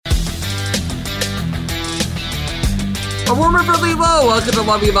A warmer friendly hello, welcome to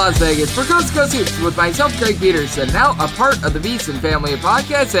lovely Las Vegas for Coast to Coast Hoops with myself, Greg Peterson, now a part of the Beeson family of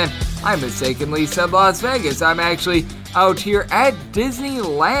podcasts, and I mistakenly said Las Vegas. I'm actually out here at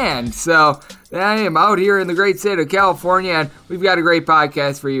Disneyland, so I am out here in the great state of California, and we've got a great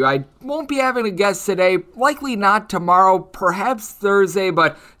podcast for you. I won't be having a guest today, likely not tomorrow, perhaps Thursday,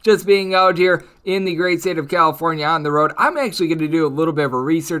 but just being out here in the great state of California on the road, I'm actually going to do a little bit of a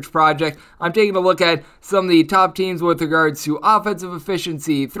research project. I'm taking a look at some of the top teams with regards to offensive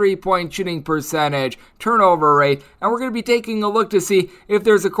efficiency, three-point shooting percentage, turnover rate, and we're going to be taking a look to see if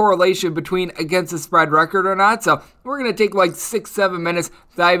there's a correlation between against the spread record or not. So we're going to take like 6-7 minutes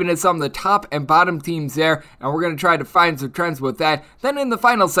diving into some of the top and bottom teams there, and we're going to try to find some trends with that. Then in the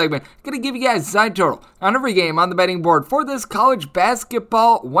final segment, going to give you guys a side total on every game on the betting board for this college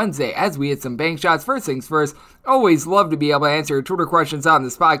basketball Wednesday as we hit some bank shots. First things first, always love to be able to answer your Twitter questions on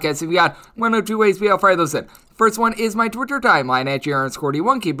this podcast. If you got one or two ways to be able to fire those in. First one is my Twitter timeline at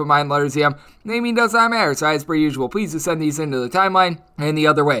JR_D1. Keep in mind, letters EM. Naming does not matter, so as per usual, please just send these into the timeline. And the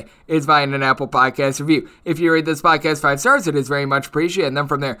other way is via an Apple Podcast review. If you rate this podcast 5 stars, it is very much appreciated. And then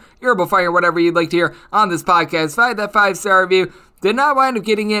from there, you're able to fire whatever you'd like to hear on this podcast. Find that 5-star review. Did not wind up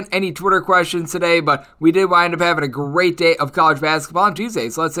getting in any Twitter questions today, but we did wind up having a great day of college basketball on Tuesday.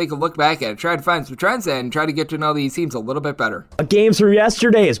 So let's take a look back at it, try to find some trends, and try to get to know these teams a little bit better. Games from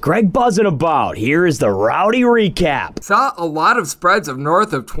yesterday is Greg buzzing about. Here is the Rowdy recap. Saw a lot of spreads of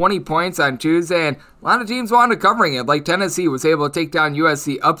north of 20 points on Tuesday, and a lot of teams wanted covering it. Like Tennessee was able to take down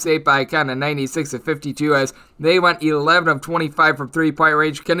USC upstate by kind of 96-52 as they went 11 of 25 from three-point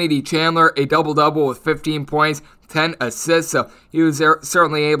range. Kennedy Chandler, a double-double with 15 points, 10 assists, so he was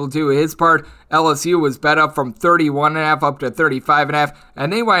certainly able to do his part. LSU was bet up from 31.5 up to 35.5,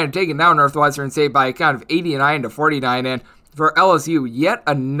 and they wound up taking down Northwestern State by a count of 89-49, and for LSU, yet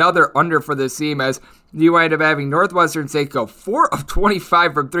another under for this team as you wind up having Northwestern State go 4 of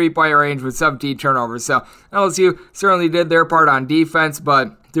 25 from three-point range with 17 turnovers. So LSU certainly did their part on defense,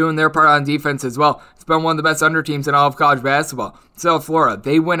 but doing their part on defense as well. It's been one of the best under teams in all of college basketball. South Florida,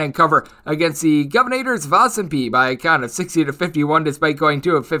 they win and cover against the Governors of Austin by a count of 60-51 despite going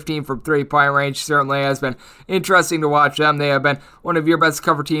 2 of 15 from three-point range. Certainly has been interesting to watch them. They have been one of your best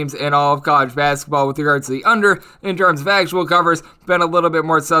cover teams in all of college basketball with regards to the under. In terms of actual covers, been a little bit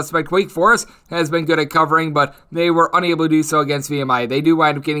more suspect. Wake Forest has been good at covering, but they were unable to do so against VMI. They do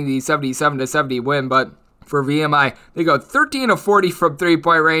wind up getting the 77-70 win, but for VMI, they go 13 of 40 from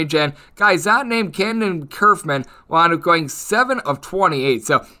three-point range, and guys not named Camden Kerfman wound up going 7 of 28,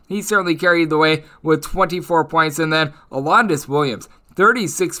 so he certainly carried the way with 24 points, and then Alondis Williams,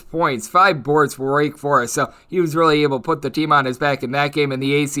 36 points, 5 boards for Wake Forest, so he was really able to put the team on his back in that game in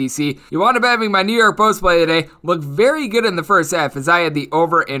the ACC. You wound up having my New York Post play today look very good in the first half as I had the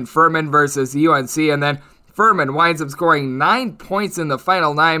over in Furman versus UNC, and then Furman winds up scoring 9 points in the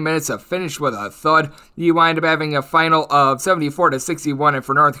final 9 minutes to finish with a thud. You wind up having a final of 74-61, and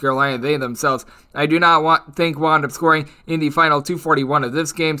for North Carolina, they themselves, I do not think wound up scoring in the final 241 of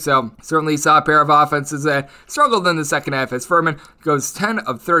this game, so certainly saw a pair of offenses that struggled in the second half as Furman goes 10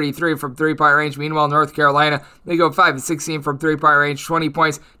 of 33 from three-point range. Meanwhile, North Carolina, they go 5 of 16 from three-point range, 20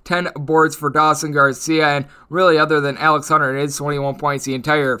 points, 10 boards for Dawson Garcia, and really other than Alex Hunter and his 21 points, the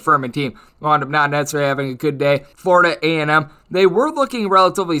entire Furman team wound up not necessarily having a good day. Florida A&M, they were looking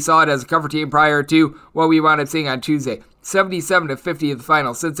relatively solid as a cover team prior to what we wound up seeing on Tuesday. 77-50 at the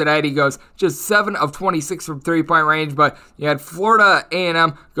final. Cincinnati goes just 7 of 26 from three-point range, but you had Florida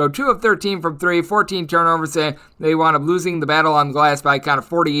A&M go 2 of 13 from 3, 14 turnovers, and they wound up losing the battle on the glass by kind of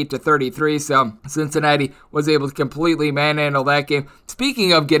 48-33, so Cincinnati was able to completely manhandle that game.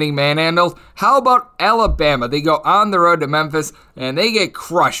 Speaking of getting manhandled, how about Alabama? They go on the road to Memphis, and they get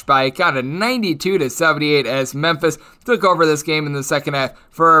crushed by a kind of 92-78 as Memphis took over this game in the second half.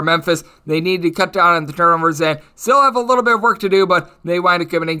 For Memphis, they need to cut down on the turnovers and still have a little bit of work to do, but they wind up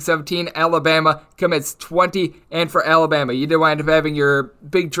committing 17. Alabama commits 20, and for Alabama, you did wind up having your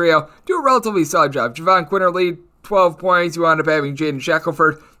big trio do a relatively solid job. Javon Quinterly, 12 points. You wound up having Jaden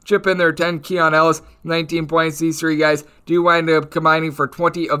Shackelford chip in there 10. Keon Ellis, 19 points. These three guys do wind up combining for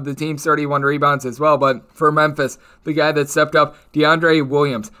 20 of the team's 31 rebounds as well. But for Memphis, the guy that stepped up, DeAndre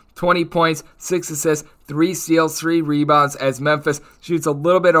Williams, 20 points, 6 assists, 3 steals, 3 rebounds as Memphis shoots a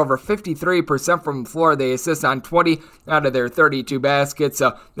little bit over 53% from the floor. They assist on 20 out of their 32 baskets,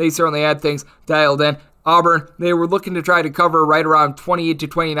 so they certainly had things dialed in. Auburn, they were looking to try to cover right around 28 to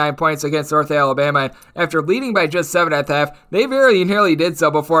 29 points against North Alabama, and after leading by just 7 at the half, they very nearly did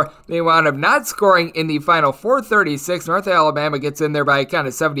so before they wound up not scoring in the final 4:36. North Alabama gets in there by kind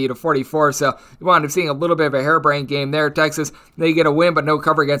of 70 to 44, so you wound up seeing a little bit of a harebrained game there. Texas, they get a win, but no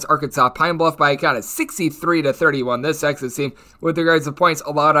cover against Arkansas Pine Bluff by kind of 63 to 31. This Texas team, with regards to points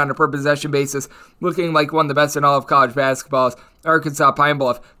allowed on a per possession basis, looking like one of the best in all of college basketball is Arkansas Pine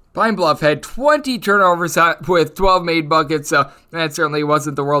Bluff. Pine Bluff had 20 turnovers with 12 made buckets, so that certainly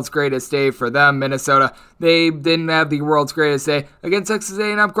wasn't the world's greatest day for them. Minnesota, they didn't have the world's greatest day against Texas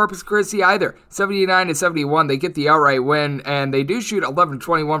A&M Corpus Christi either. 79 to 71, they get the outright win, and they do shoot 11 to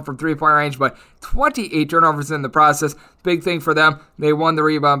 21 from three-point range, but 28 turnovers in the process. Big thing for them. They won the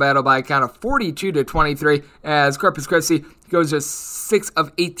rebound battle by kind of 42 to 23 as Corpus Christi goes just 6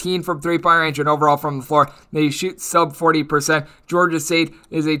 of 18 from three-point range, and overall from the floor, they shoot sub 40%. Georgia State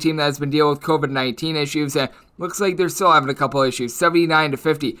is a team that has been dealing with COVID-19 issues, and looks like they're still having a couple issues. 79 to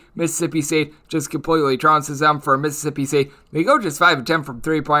 50. Mississippi State just completely trounces them. For Mississippi State, they go just 5 of 10 from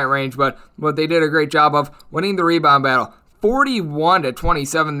three-point range, but what they did a great job of winning the rebound battle. 41 to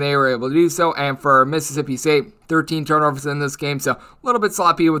 27, they were able to do so, and for Mississippi State, 13 turnovers in this game, so a little bit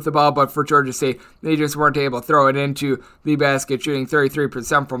sloppy with the ball, but for Georgia State, they just weren't able to throw it into the basket, shooting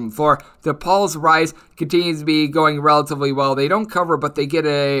 33% from the floor. DePaul's rise continues to be going relatively well. They don't cover, but they get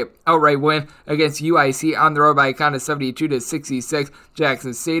a outright win against UIC on the road by kind of 72 to 66.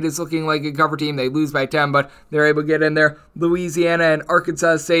 Jackson State is looking like a cover team. They lose by 10, but they're able to get in there. Louisiana and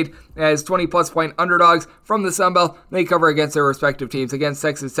Arkansas State as 20-plus point underdogs from the Sun Belt. They cover against their respective teams. Against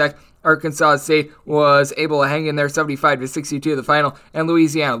Texas Tech, Arkansas State was able to hang in there 75 to 62 the final, and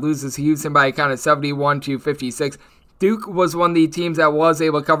Louisiana loses to Houston by kind of 71 to 56. Duke was one of the teams that was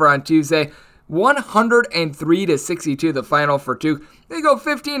able to cover on Tuesday. 103 to 62 the final for Duke. They go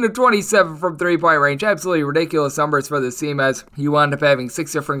 15 to 27 from three-point range. Absolutely ridiculous numbers for this team, as you wound up having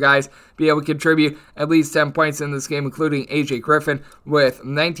 6 different guys be able to contribute at least 10 points in this game, including A.J. Griffin with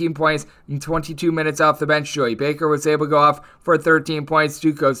 19 points and 22 minutes off the bench. Joey Baker was able to go off for 13 points.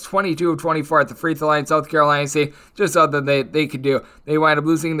 Duke goes 22 of 24 at the free throw line. South Carolina State, just something they could do. They wind up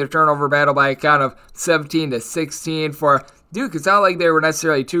losing their turnover battle by a count of 17 to 16 for Duke. It's not like they were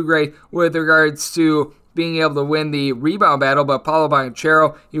necessarily too great with regards to being able to win the rebound battle, but Paulo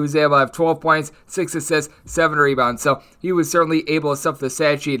Banchero, he was able to have 12 points, 6 assists, 7 rebounds. So he was certainly able to stuff the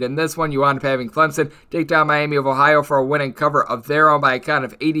stat sheet. In this one, you wound up having Clemson take down Miami of Ohio for a winning cover of their own by a count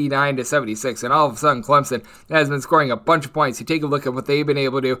of 89 to 76. And all of a sudden, Clemson has been scoring a bunch of points. You take a look at what they've been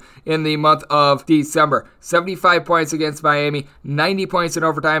able to do in the month of December. 75 points against Miami, 90 points in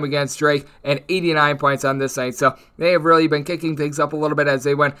overtime against Drake, and 89 points on this night. So they have really been kicking things up a little bit as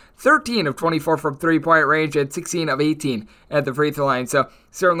they went 13 of 24 from three-point range and 16 of 18 at the free throw line. So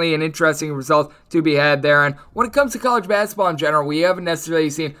certainly an interesting result to be had there. And when it comes to college basketball in general, we haven't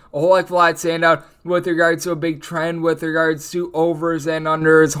necessarily seen a whole heck of a lot stand out with regards to a big trend with regards to overs and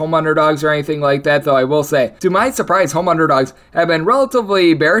unders, home underdogs, or anything like that, though I will say, to my surprise, home underdogs have been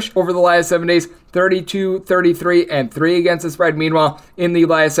relatively bearish over the last 7 days. 32, 33, and 3 against the spread. Meanwhile, in the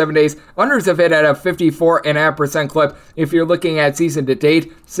last 7 days, unders have hit at a 54.5% clip. If you're looking at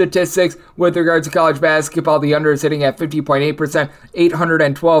season-to-date statistics with regards to college basketball, the under is hitting at 50.8%,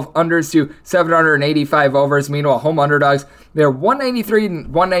 812 unders to 785 overs. Meanwhile, home underdogs, they're 193,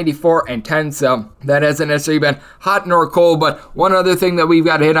 194, and 10, so that hasn't necessarily been hot nor cold. But one other thing that we've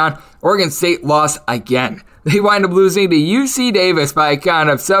got to hit on, Oregon State lost again. They wind up losing to UC Davis by a count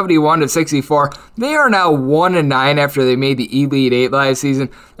of 71 to 64. They are now 1-9 after they made the Elite Eight last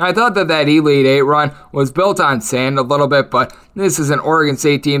season. I thought that Elite Eight run was built on sand a little bit, but this is an Oregon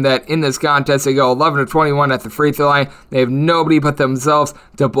State team that in this contest they go 11 to 21 at the free throw line. They have nobody but themselves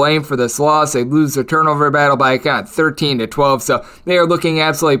to blame for this loss. They lose their turnover battle by a count of 13 to 12, so they are looking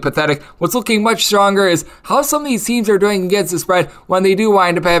absolutely pathetic. What's looking much stronger is how some of these teams are doing against the spread when they do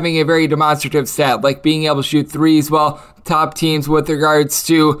wind up having a very demonstrative stat, like being able to shoot threes well. Top teams with regards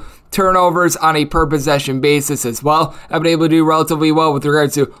to turnovers on a per possession basis as well have been able to do relatively well with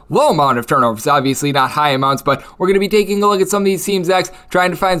regards to low amount of turnovers, obviously not high amounts, but we're going to be taking a look at some of these teams next,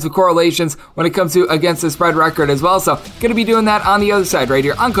 trying to find some correlations when it comes to against the spread record as well. So going to be doing that on the other side right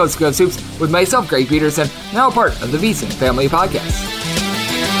here on Coast to Coast Hoops with myself, Greg Peterson, now a part of the VSiN Family Podcast.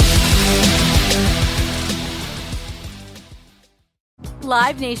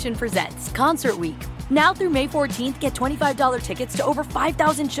 Live Nation presents Concert Week. Now through May 14th, get $25 tickets to over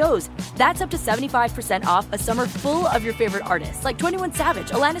 5,000 shows. That's up to 75% off a summer full of your favorite artists like 21 Savage,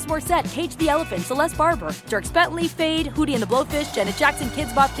 Alanis Morissette, Cage the Elephant, Celeste Barber, Dierks Bentley, Fade, Hootie and the Blowfish, Janet Jackson,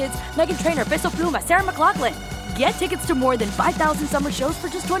 Kidz Bop Kids, Meghan Trainor, Peso Pluma, Sarah McLachlan. Get tickets to more than 5,000 summer shows for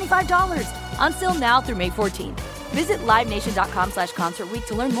just $25. Until now through May 14th. Visit LiveNation.com/Concert Week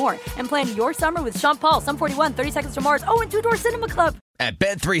to learn more and plan your summer with Sean Paul, Sum 41, 30 Seconds to Mars, and Two Door Cinema Club. At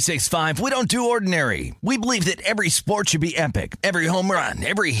Bet365, we don't do ordinary. We believe that every sport should be epic. Every home run,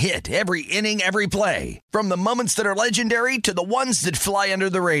 every hit, every inning, every play. From the moments that are legendary to the ones that fly under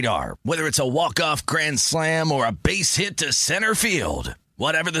the radar. Whether it's a walk-off grand slam or a base hit to center field.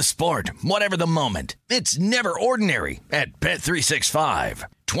 Whatever the sport, whatever the moment, it's never ordinary at Bet365.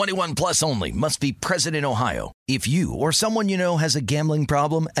 21 plus only. Must be present in Ohio. If you or someone you know has a gambling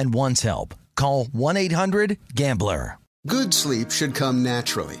problem and wants help, call 1-800-GAMBLER. Good sleep should come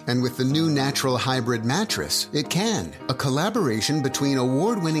naturally, and with the new Natural Hybrid mattress, it can. A collaboration between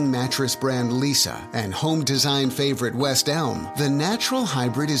award-winning mattress brand Leesa and home design favorite West Elm, the Natural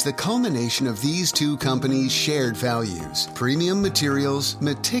Hybrid is the culmination of these two companies' shared values: premium materials,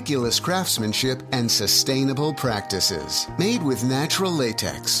 meticulous craftsmanship, and sustainable practices. Made with natural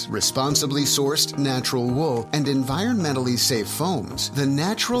latex, responsibly sourced natural wool, and environmentally safe foams, the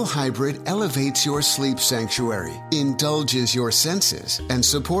Natural Hybrid elevates your sleep sanctuary, indulges your senses, and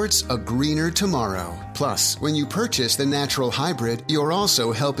supports a greener tomorrow. Plus, when you purchase the Natural Hybrid, you're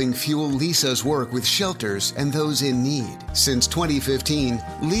also helping fuel Leesa's work with shelters and those in need. Since 2015,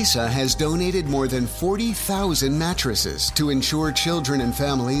 Leesa has donated more than 40,000 mattresses to ensure children and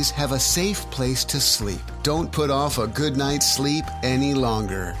families have a safe place to sleep. Don't put off a good night's sleep any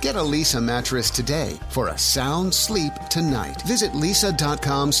longer. Get a Leesa mattress today for a sound sleep tonight. Visit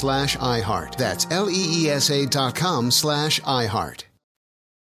leesa.com/iHeart. That's LEESA.com/iHeart.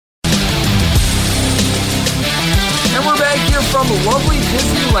 And we're back here from lovely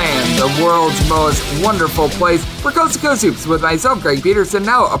Disneyland, the world's most wonderful place, for Coast to Coast Hoops with myself, Greg Peterson,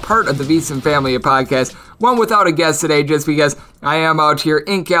 now a part of the VSiN family of podcasts. One without a guest today just because I am out here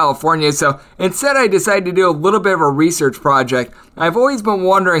in California, so instead I decided to do a little bit of a research project. I've always been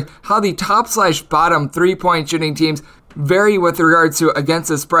wondering how the top/bottom three-point shooting teams vary with regards to against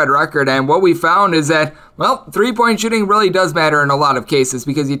the spread record, and what we found is that, well, three-point shooting really does matter in a lot of cases,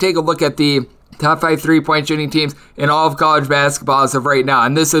 because you take a look at the top 5 three-point shooting teams in all of college basketball as of right now,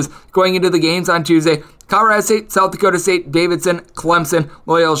 and this is going into the games on Tuesday. Colorado State, South Dakota State, Davidson, Clemson,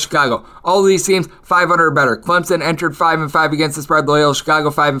 Loyola Chicago. All of these teams 500 or better. Clemson entered 5-5 against the spread. Loyola Chicago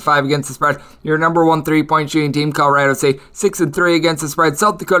 5-5 against the spread. Your number one three-point shooting team, Colorado State, 6-3 against the spread.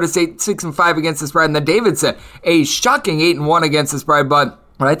 South Dakota State 6-5 against the spread, and then Davidson a shocking 8-1 against the spread. But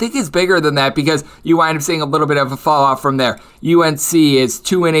what I think is bigger than that, because you wind up seeing a little bit of a fall off from there. UNC is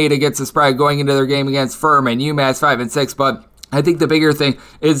 2-8 against the spread going into their game against Furman. UMass 5-6, but I think the bigger thing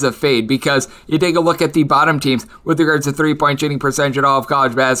is the fade, because you take a look at the bottom teams with regards to three-point shooting percentage in all of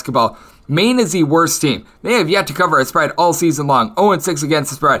college basketball. Maine is the worst team. They have yet to cover a spread all season long. 0-6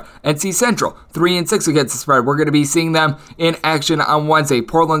 against the spread. NC Central, 3-6 against the spread. We're going to be seeing them in action on Wednesday.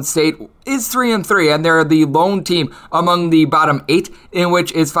 Portland State is 3-3, and they're the lone team among the bottom 8 in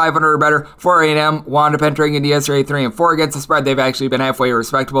which is 500 or better. 4 A&M wound up entering into yesterday 3-4 against the spread. They've actually been halfway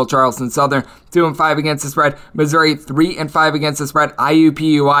respectable. Charleston Southern 2-5 against the spread. Missouri 3-5 against the spread.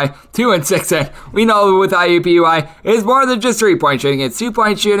 IUPUI 2-6. And we know with IUPUI it's more than just 3-point shooting. It's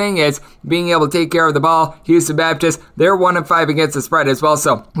 2-point shooting. It's being able to take care of the ball. Houston Baptist, they're 1-5 against the spread as well.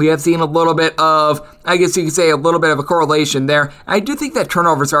 So we have seen a little bit of, I guess you could say, a little bit of a correlation there. I do think that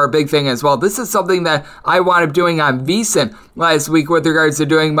turnovers are a big thing as well. This is something that I wound up doing on VSiN last week with regards to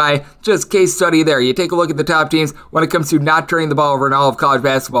doing my just case study there. You take a look at the top teams when it comes to not turning the ball over in all of college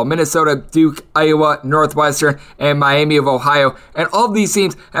basketball. Minnesota, Duke, Iowa, Northwestern, and Miami of Ohio. And all of these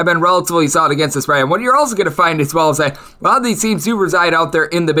teams have been relatively solid against the spread. And what you're also going to find as well is that a lot of these teams do reside out there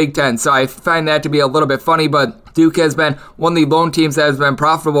in the Big Ten. So I find that to be a little bit funny, but Duke has been one of the lone teams that has been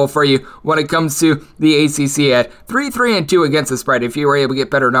profitable for you when it comes to the ACC at 3-3-2 against the spread. If you were able to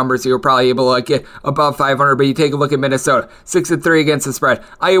get better numbers, you were probably able to get above 500, but you take a look at Minnesota, 6-3 against the spread.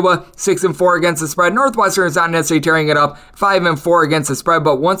 Iowa, 6-4 against the spread. Northwestern is not necessarily tearing it up, 5-4 against the spread,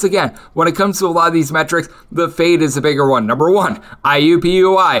 but once again, when it comes to a lot of these metrics, the fade is the bigger one. Number one,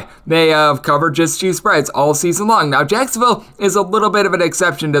 IUPUI. They have covered just 2 spreads all season long. Now, Jacksonville is a little bit of an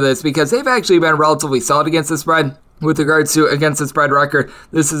exception to this because they've actually been relatively solid against the spread. With regards to against the spread record,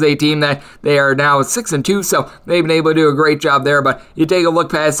 this is a team that they are now 6-2, so they've been able to do a great job there. But you take a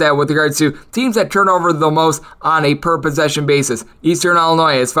look past that with regards to teams that turn over the most on a per possession basis. Eastern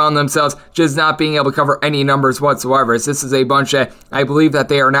Illinois has found themselves just not being able to cover any numbers whatsoever. So this is a bunch that I believe that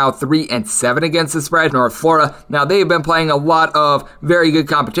they are now 3-7 against the spread. North Florida, now they've been playing a lot of very good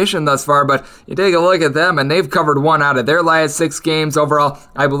competition thus far, but you take a look at them and they've covered 1 out of their last 6 games overall.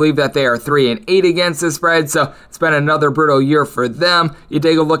 I believe that they are 3-8 against the spread, so it's been been another brutal year for them. You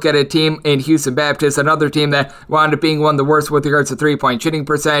take a look at a team in Houston Baptist, another team that wound up being one of the worst with regards to three-point shooting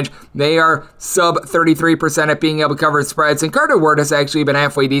percentage. They are sub 33% at being able to cover spreads, and Carter Ward has actually been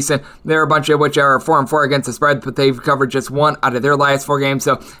halfway decent. There are a bunch of which are 4-4 against the spread, but they've covered just 1 out of their last 4 games.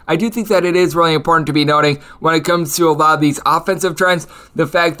 So I do think that it is really important to be noting when it comes to a lot of these offensive trends, the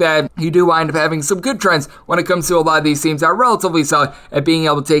fact that you do wind up having some good trends when it comes to a lot of these teams that are relatively solid at being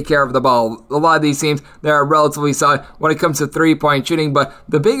able to take care of the ball. A lot of these teams that are relatively solid when it comes to three-point shooting, but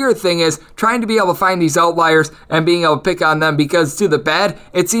the bigger thing is trying to be able to find these outliers and being able to pick on them, because to the bad,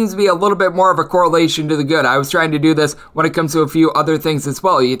 it seems to be a little bit more of a correlation to the good. I was trying to do this when it comes to a few other things as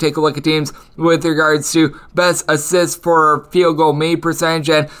well. You take a look at teams with regards to best assists for field goal made percentage,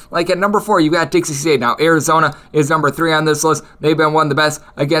 and like at number 4, you got Dixie State. Now, Arizona is number 3 on this list. They've been one of the best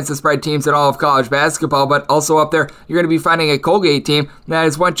against the spread teams in all of college basketball, but also up there, you're going to be finding a Colgate team that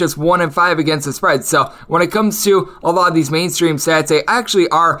has went just 1-5 against the spread. So when it comes to a lot of these mainstream stats, they actually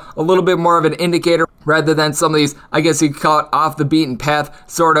are a little bit more of an indicator rather than some of these, I guess you could call it off the beaten path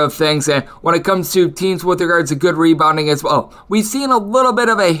sort of things. And when it comes to teams with regards to good rebounding as well, we've seen a little bit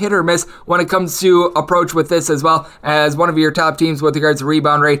of a hit or miss when it comes to approach with this as well. As one of your top teams with regards to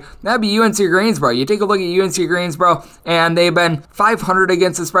rebound rate, that'd be UNC Greensboro. You take a look at UNC Greensboro, and they've been 500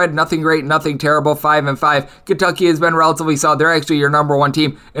 against the spread. Nothing great, nothing terrible, 5-5. Kentucky has been relatively solid. They're actually your number 1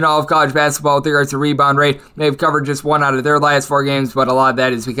 team in all of college basketball with regards to rebound rate. They've covered just 1 out of their last 4 games, but a lot of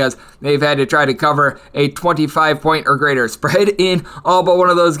that is because they've had to try to cover a 25-point or greater spread in all but one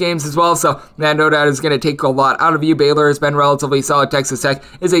of those games as well. So that no doubt is going to take a lot out of you. Baylor has been relatively solid. Texas Tech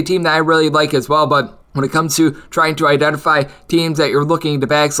is a team that I really like as well, but when it comes to trying to identify teams that you're looking to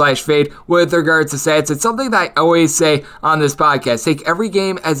 /fade with regards to stats, it's something that I always say on this podcast. Take every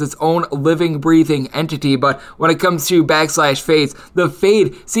game as its own living, breathing entity, but when it comes to /fades, the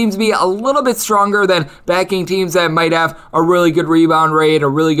fade seems to be a little bit stronger than backing teams that might have a really good rebound rate, a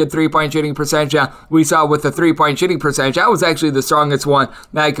really good three-point shooting percentage. We saw with the three-point shooting percentage, that was actually the strongest one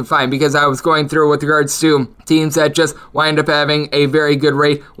that I could find, because I was going through with regards to teams that just wind up having a very good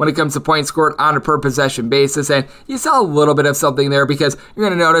rate when it comes to points scored on a per possession basis, and you saw a little bit of something there because you're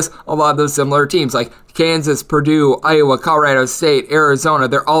going to notice a lot of those similar teams like Kansas, Purdue, Iowa, Colorado State, Arizona,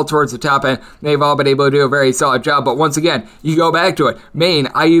 they're all towards the top end. They've all been able to do a very solid job, but once again, you go back to it. Maine,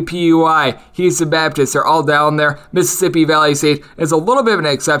 IUPUI, Houston Baptist, they're all down there. Mississippi Valley State is a little bit of an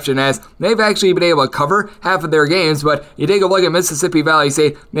exception as they've actually been able to cover half of their games, but you take a look at Mississippi Valley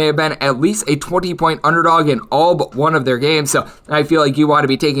State, they have been at least a 20-point underdog in all but one of their games, so I feel like you want to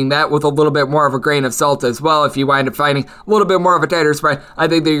be taking that with a little bit more of a grain of salt as well. If you wind up finding a little bit more of a tighter spread, I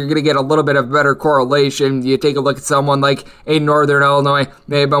think that you're going to get a little bit of better correlation. You take a look at someone like a Northern Illinois,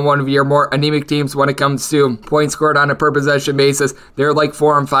 they have been one of your more anemic teams when it comes to points scored on a per possession basis. They're like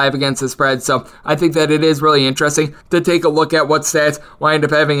 4-5 against the spread, so I think that it is really interesting to take a look at what stats wind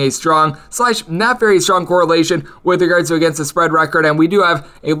up having a strong / not very strong correlation with regards to against the spread record, and we do have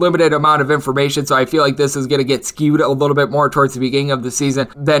a limited amount of information, so I feel like this is going to get skewed a little bit more towards the beginning of the season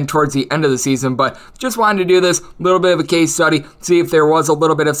than towards the end of the season, but just wanted to do this little bit of a case study, see if there was a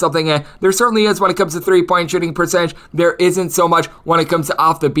little bit of something, and there certainly is when it comes to three-point shooting percentage. There isn't so much when it comes to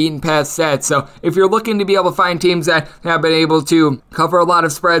off the beaten path stats, so if you're looking to be able to find teams that have been able to cover a lot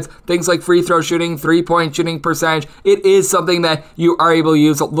of spreads, things like free throw shooting, three-point shooting percentage, it is something that you are able to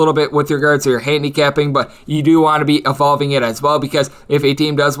use a little bit with regards to your handicapping, but you do want to be evolving it as well, because if a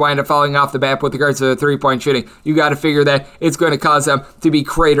team does wind up falling off the bat with regards to the three-point shooting, you got to figure that it's going to cause them to be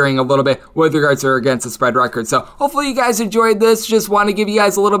cratering a little bit with regards to their against the spread record. So hopefully you guys enjoyed this. Just want to give you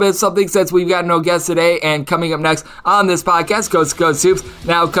guys a little bit of something since we've got no guests today, and coming up next on this podcast, Coast to Coast Hoops,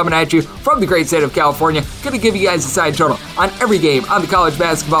 now coming at you from the great state of California, going to give you guys a side total on every game on the college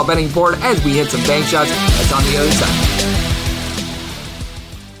basketball betting board as we hit some bank shots. That's on the other side.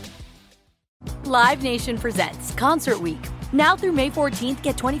 Live Nation presents Concert Week. Now through May 14th,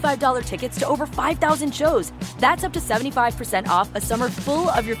 get $25 tickets to over 5,000 shows. That's up to 75% off a summer full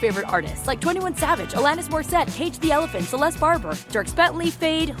of your favorite artists like 21 Savage, Alanis Morissette, Cage the Elephant, Celeste Barber, Dierks Bentley,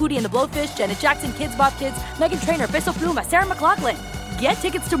 Fade, Hootie and the Blowfish, Janet Jackson, Kidz Bop Kids, Meghan Trainor, Bissell Pluma, Sarah McLachlan. Get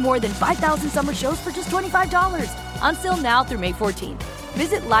tickets to more than 5,000 summer shows for just $25. Until now through May 14th.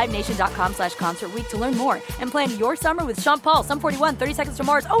 Visit LiveNation.com/Concert Week to learn more and plan your summer with Sean Paul, Sum 41, 30 Seconds to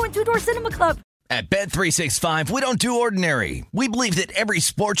Mars, and Two Door Cinema Club. At Bet365, we don't do ordinary. We believe that every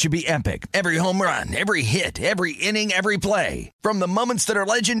sport should be epic. Every home run, every hit, every inning, every play. From the moments that are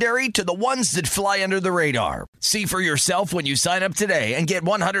legendary to the ones that fly under the radar. See for yourself when you sign up today and get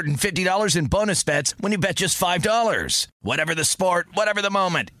 $150 in bonus bets when you bet just $5. Whatever the sport, whatever the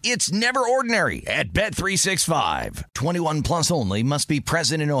moment, it's never ordinary at Bet365. 21 plus only. Must be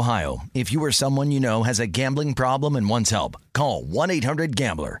present in Ohio. If you or someone you know has a gambling problem and wants help, call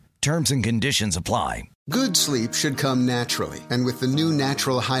 1-800-GAMBLER. Terms and conditions apply. Good sleep should come naturally, and with the new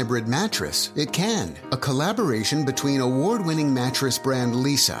Natural Hybrid mattress, it can. A collaboration between award-winning mattress brand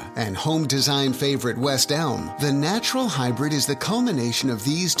Leesa and home design favorite West Elm, the Natural Hybrid is the culmination of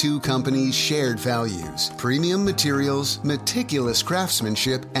these two companies' shared values: premium materials, meticulous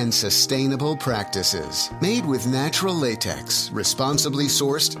craftsmanship, and sustainable practices. Made with natural latex, responsibly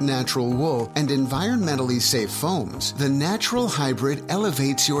sourced natural wool, and environmentally safe foams, the Natural Hybrid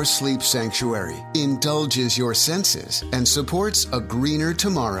elevates your sleep sanctuary, indulges your senses, and supports a greener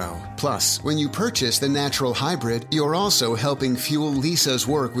tomorrow. Plus, when you purchase the Natural Hybrid, you're also helping fuel Leesa's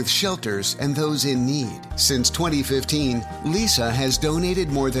work with shelters and those in need. Since 2015, Leesa has donated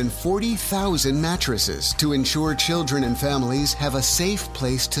more than 40,000 mattresses to ensure children and families have a safe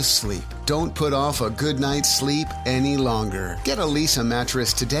place to sleep. Don't put off a good night's sleep any longer. Get a Leesa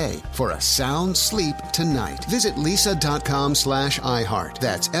mattress today for a sound sleep tonight. Visit leesa.com/iHeart.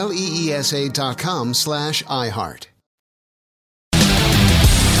 That's LEESA.com/iHeart.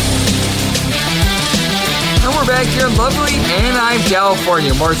 And we're back here in lovely Anaheim,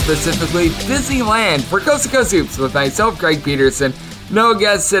 California, more specifically Disneyland, for Coast to Coast Hoops with myself, Greg Peterson. No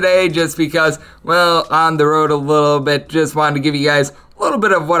guests today just because, well, on the road a little bit. Just wanted to give you guys a little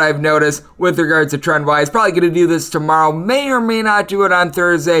bit of what I've noticed with regards to trend-wise. Probably going to do this tomorrow. May or may not do it on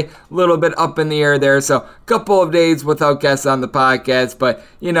Thursday. A little bit up in the air there. So a couple of days without guests on the podcast. But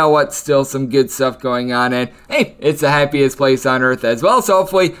you know what? Still some good stuff going on. And hey, it's the happiest place on earth as well. So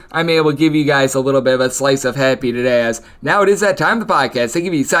hopefully I'm able to give you guys a little bit of a slice of happy today, as now it is that time of the podcast to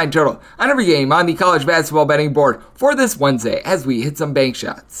give you a side total on every game on the college basketball betting board for this Wednesday as we hit some bank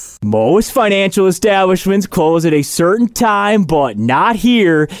shots. Most financial establishments close at a certain time, but not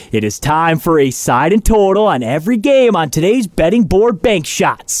here. It is time for a side and total on every game on today's betting board bank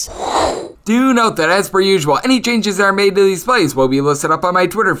shots. Do note that, as per usual, any changes that are made to these plays will be listed up on my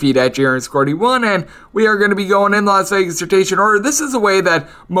Twitter feed at JaronScorty1, and we are going to be going in Las Vegas rotation order. This is a way that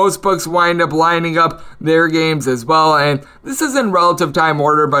most books wind up lining up their games as well, and this is in relative time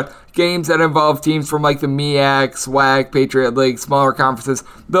order, but games that involve teams from like the MEAC, SWAC, Patriot League, smaller conferences,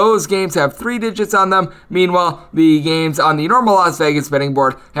 those games have 3 digits on them. Meanwhile, the games on the normal Las Vegas betting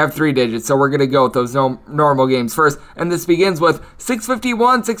board have 3 digits. So we're going to go with those normal games first. And this begins with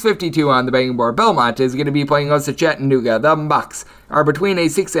 651, 652 on the betting board. Belmont is going to be playing host to Chattanooga. The Bucks are between a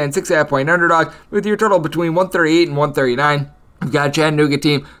 6 and 6.5 point underdog with your total between 138 and 139. We've got a Chattanooga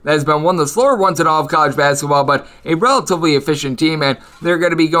team that has been one of the slower ones in all of college basketball, but a relatively efficient team, and they're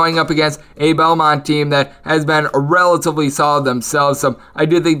going to be going up against a Belmont team that has been relatively solid themselves. So I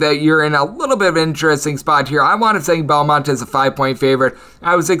do think that you're in a little bit of an interesting spot here. I want to say Belmont is a 5-point favorite.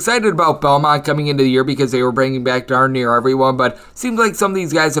 I was excited about Belmont coming into the year because they were bringing back darn near everyone, but seems like some of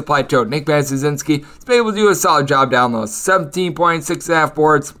these guys have plateaued. Nick Mazuzinski has been able to do a solid job down low. 17 points, 6.5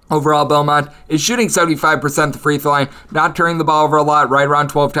 boards. Overall, Belmont is shooting 75% at the free throw line, not turning the ball over a lot, right around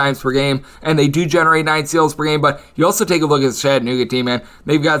 12 times per game, and they do generate 9 steals per game. But you also take a look at the Chattanooga team, man.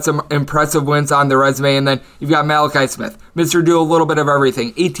 They've got some impressive wins on their resume, and then you've got Malachi Smith, Mr. Do a little bit of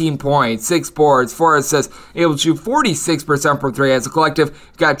everything. 18 points, 6 boards, 4 assists, able to shoot 46% from 3 as a collective.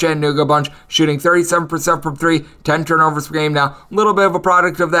 You've got Chattanooga bunch shooting 37% from 3, 10 turnovers per game. Now, a little bit of a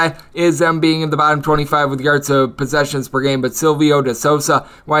product of that is them being in the bottom 25 with regards to possessions per game, but Silvio De Sosa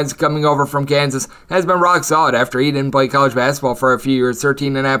winds up coming over from Kansas, has been rock solid after he didn't play college basketball for a few years.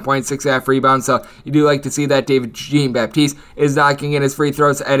 13.5 points, 6.5 rebounds, so you do like to see that. David Jean-Baptiste is knocking in his free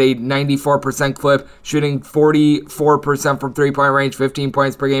throws at a 94% clip, shooting 44% from 3-point range, 15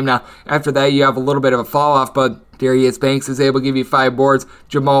 points per game. Now, after that, you have a little bit of a fall off, but Darius Banks is able to give you 5 boards.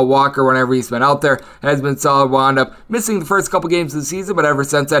 Jamal Walker, whenever he's been out there, has been solid. Wound up missing the first couple games of the season, but ever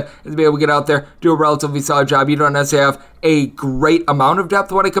since then, has been able to get out there, do a relatively solid job. You don't necessarily have a great amount of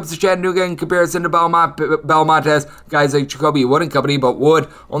depth when it comes to Chattanooga in comparison to Belmont. Belmont has guys like Jacoby Wood and company, but Wood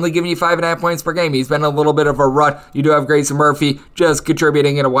only giving you 5.5 points per game. He's been a little bit of a rut. You do have Grayson Murphy just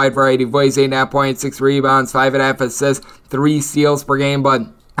contributing in a wide variety of ways. 8.5 points, 6 rebounds, 5.5 assists, 3 steals per game, but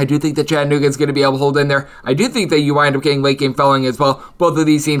I do think that Chattanooga is going to be able to hold in there. I do think that you wind up getting late game fouling as well. Both of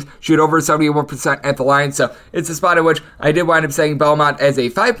these teams shoot over 71% at the line, so it's a spot in which I did wind up saying Belmont as a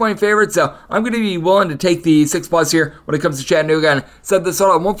 5-point favorite, so I'm going to be willing to take the 6+ here when it comes to Chattanooga and set the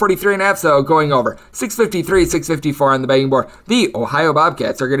total at 143.5, so going over 653, 654 on the betting board. The Ohio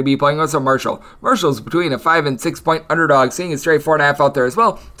Bobcats are going to be playing also Marshall. Marshall's between a 5 and 6 point underdog, seeing a straight 4.5 out there as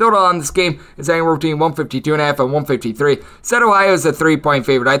well. Total on this game is anywhere between 152.5 and 153. Said Ohio is a 3-point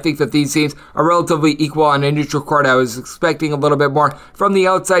favorite. I think that these teams are relatively equal on a neutral court. I was expecting a little bit more from the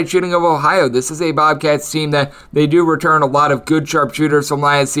outside shooting of Ohio. This is a Bobcats team that they do return a lot of good sharpshooters from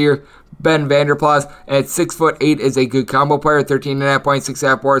last year. Ben Vanderplas at 6'8" is a good combo player, 13.5 points,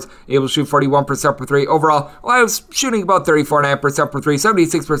 6.5 boards, able to shoot 41% for 3. Overall, Ohio's shooting about 34.5% for 3,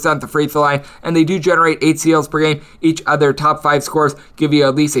 76% the free throw line, and they do generate 8 steals per game. Each of their top 5 scores give you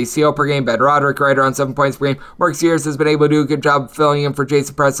at least a steal per game. Ben Roderick right around 7 points per game. Mark Sears has been able to do a good job filling in for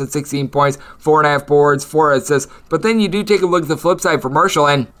Jason Preston, 16 points, 4.5 boards, 4 assists. But then you do take a look at the flip side for Marshall,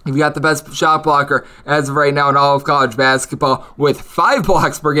 and you've got the best shot blocker as of right now in all of college basketball with 5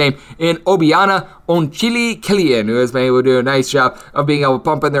 blocks per game in Obiana Onchili-Killian, who has been able to do a nice job of being able to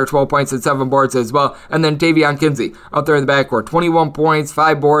pump in their 12 points and 7 boards as well. And then Tavion Kinsey out there in the backcourt, 21 points,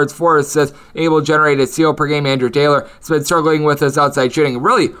 5 boards, 4 assists, able to generate a steal per game. Andrew Taylor has been struggling with his outside shooting.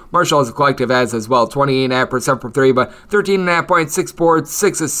 Really, Marshall as a collective has as well, 28.5% for 3, but 13.5 points, 6 boards,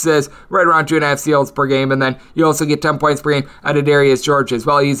 6 assists, right around 2.5 steals per game. And then you also get 10 points per game out of Darius George as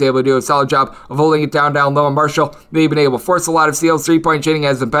well. He's able to do a solid job of holding it down low. And Marshall, they've been able to force a lot of steals. 3-point shooting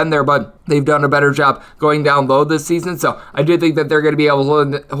hasn't been there, but they've done a better job going down low this season, so I do think that they're going to be able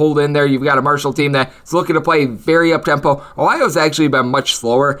to hold in there. You've got a Marshall team that's looking to play very up-tempo. Ohio's actually been much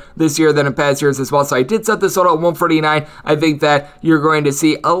slower this year than in past years as well, so I did set this total at 149. I think that you're going to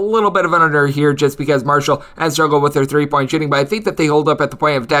see a little bit of an under here just because Marshall has struggled with their 3-point shooting, but I think that they hold up at the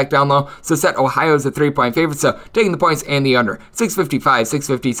point of attack down low, so set Ohio as a 3-point favorite, so taking the points and the under. 655,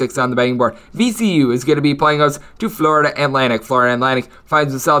 656 on the betting board. VCU is going to be playing us to Florida Atlantic. Florida Atlantic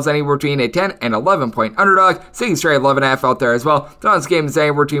finds themselves anywhere between a 10 and 11-point underdog, sitting straight 11.5 out there as well. This game is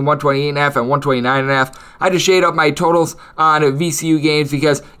anywhere between 128.5 and 129.5. I just shade up my totals on VCU games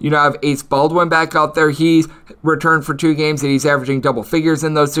because you now have Ace Baldwin back out there. He's returned for 2 games and he's averaging double figures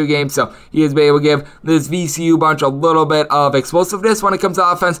in those 2 games, so he has been able to give this VCU bunch a little bit of explosiveness when it comes to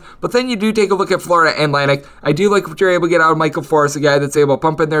offense. But then you do take a look at Florida Atlantic. I do like what you're able to get out of Michael Forrest, a guy that's able to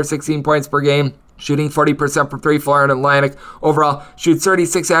pump in there 16 points per game, shooting 40% for 3. Florida Atlantic overall shoots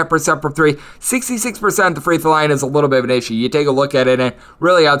 36.5% for 3. 66% the free throw line is a little bit of an issue. You take a look at it, and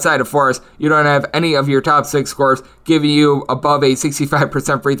really outside of Forrest, you don't have any of your top 6 scorers giving you above a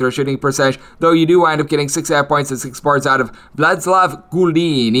 65% free throw shooting percentage, though you do wind up getting 6.5 points and 6 boards out of Vladislav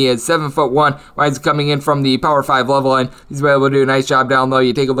Guldin. He is 7'1", winds up coming in from the Power 5 level, and he's been able to do a nice job down low.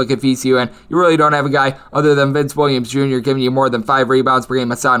 You take a look at VCU, and you really don't have a guy other than Vince Williams Jr. giving you more than 5 rebounds per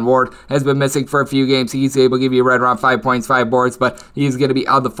game. Hassan Ward has been missing for a few games. He's able to give you right around 5 points, 5 boards, but he's going to be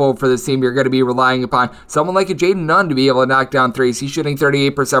out of the fold for this team. You're going to be relying upon someone like a Jaden Nunn to be able to knock down threes. He's shooting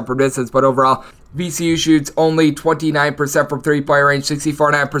 38% from distance, but overall, VCU shoots only 29% from 3-point range,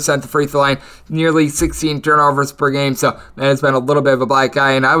 64.5% the free throw line, nearly 16 turnovers per game, so that has been a little bit of a black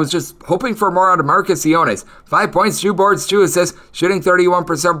eye, and I was just hoping for more out of Marcus Iones. 5 points, 2 boards, 2 assists, shooting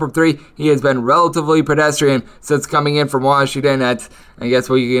 31% from 3. He has been relatively pedestrian since coming in from Washington. That's, I guess,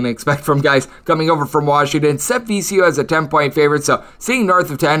 what you can expect from guys coming over from Washington. Set VCU as a 10-point favorite, so seeing north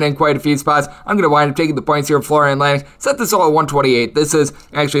of 10 in quite a few spots, I'm going to wind up taking the points here in Florida Atlantic. Set this all at 128. This is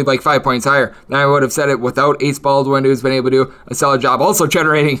actually like 5 points higher than I would have said it without Ace Baldwin, who's been able to do a solid job, also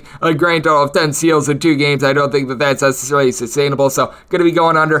generating a grand total of 10 steals in 2 games. I don't think that that's necessarily sustainable, so going to be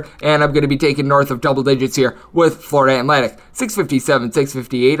going under, and I'm going to be taking north of double digits here with Florida Atlantic. 657,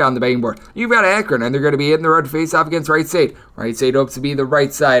 658 on the betting board. You've got Akron, and they're going to be hitting the road to face off against Wright State. Wright State hopes to be the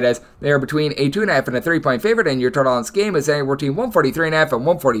right side as they are between a 2.5 and a 3-point favorite, and your total on this game is anywhere between 143.5 and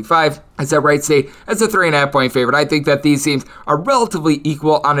 145. I said Wright State as a 3.5-point favorite. I think that these teams are relatively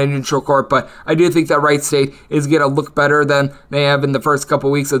equal on a neutral court, but I do think that Wright State is going to look better than they have in the first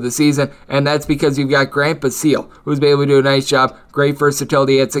couple weeks of the season, and that's because you've got Grant Basile, who's been able to do a nice job. Great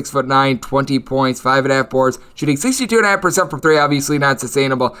versatility at 6'9", 20 points, 5.5 boards, shooting 62.5% from 3, obviously not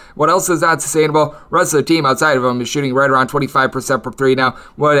sustainable. What else is not sustainable? Rest of the team outside of him is shooting right around 25% from 3. Now,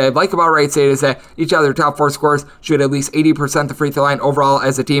 what I like about Wright State is that each of their top 4 scorers shoot at least 80% the free throw line. Overall,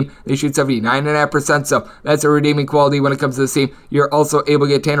 as a team, they shoot 79.5%, so that's a redeeming quality when it comes to this team. You're also able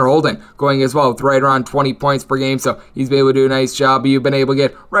to get Tanner Holden going as well with right around 20 points per game, so he's been able to do a nice job. You've been able to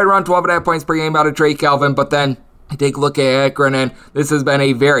get right around 12.5 points per game out of Trey Calvin, but then Take a look at Akron, and this has been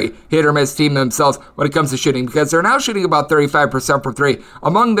a very hit-or-miss team themselves when it comes to shooting, because they're now shooting about 35% from three.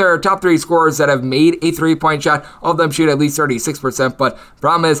 Among their top three scorers that have made a three-point shot, all of them shoot at least 36%, but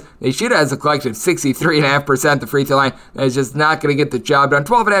problem is, they shoot as a collective 63.5% the free throw line. That is just not going to get the job done.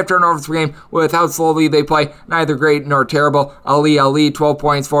 12.5 turnovers per game with how slowly they play, neither great nor terrible. Ali, 12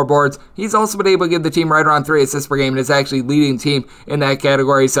 points, 4 boards. He's also been able to give the team right around 3 assists per game and is actually leading the team in that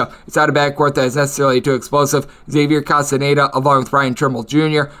category, so it's not a backcourt that is necessarily too explosive. Xavier Castaneda, along with Ryan Trimble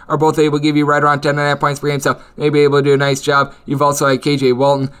Jr., are both able to give you right around 10.5 points per game, so they'll be able to do a nice job. You've also had KJ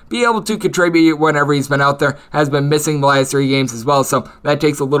Walton be able to contribute whenever he's been out there, has been missing the last 3 games as well, so that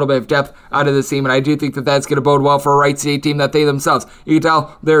takes a little bit of depth out of the team, and I do think that that's going to bode well for a Wright State team that they themselves, you can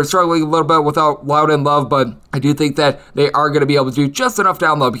tell they're struggling a little bit without Loud and Love, but I do think that they are going to be able to do just enough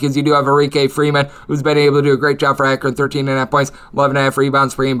down low, because you do have Enrique Freeman, who's been able to do a great job for Akron, 13.5 points, 11.5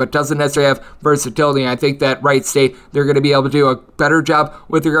 rebounds per game, but doesn't necessarily have versatility. I think that Wright State, they're going to be able to do a better job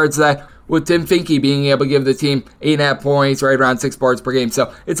with regards to that, with Tim Finke being able to give the team 8.5 points, right around 6 boards per game.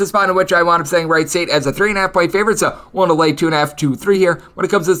 So it's a spot in which I wound up saying Wright State as a 3.5 point favorite, so want to lay 2.5 to 3 here. When it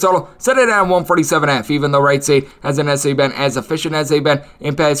comes to the total, set it at 147.5, even though Wright State hasn't necessarily been as efficient as they've been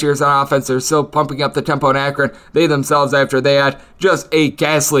in past years on offense. They're still pumping up the tempo in Akron. They themselves, after they had just a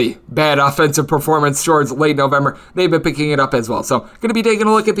ghastly bad offensive performance towards late November, they've been picking it up as well. So going to be taking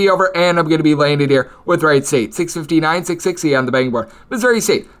a look at the over, and I'm going to be laying it here with Wright State. 659, 660 on the betting board. Missouri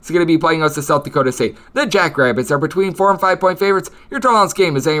State is going to be playing us to South Dakota State. The Jackrabbits are between 4 and 5 point favorites. Your total on this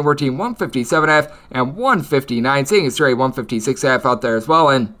game is anywhere between 157.5 and 159, seeing a straight 156.5 out there as well,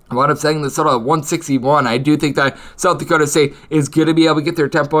 and I wound up saying this total at 161. I do think that South Dakota State is going to be able to get their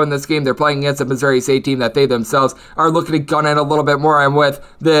tempo in this game. They're playing against a Missouri State team that they themselves are looking to gun in a little bit more, and with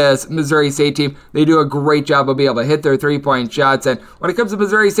this Missouri State team, they do a great job of being able to hit their 3-point shots, and when it comes to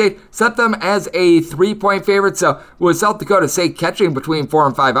Missouri State, set them as a 3-point favorite, so with South Dakota State catching between 4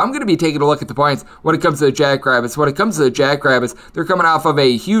 and 5, I'm going to be taking a look at the points when it comes to the Jackrabbits. When it comes to the Jackrabbits, they're coming off of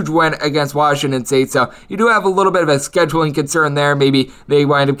a huge win against Washington State, so you do have a little bit of a scheduling concern there. Maybe they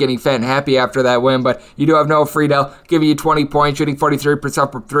wind up getting fat and happy after that win, but you do have Noah Friedel giving you 20 points, shooting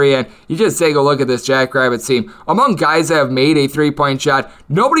 43% from 3, and you just take a look at this Jackrabbits team. Among guys that have made a 3-point shot,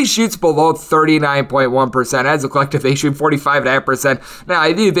 nobody shoots below 39.1%. As a collective, they shoot 45.5%. Now,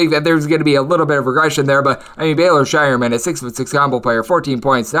 I do think that there's going to be a little bit of regression there, but I mean, Baylor Shireman, a 6'6" combo player, 14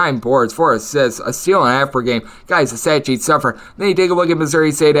 points, 9 boards, 4 assists, a steal and a half per game. Guys, the stat sheet suffer. Then you take a look at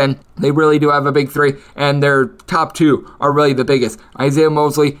Missouri State, and they really do have a big 3, and their top 2 are really the biggest. Isaiah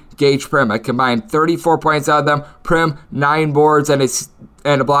Mosley, Gage Prim, I combined 34 points out of them. Prim, 9 boards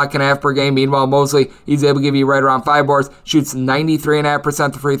and a block and a half per game. Meanwhile, Mosley, he's able to give you right around 5 boards, shoots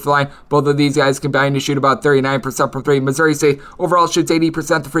 93.5% the free throw line. Both of these guys combined to shoot about 39% from 3. Missouri State overall shoots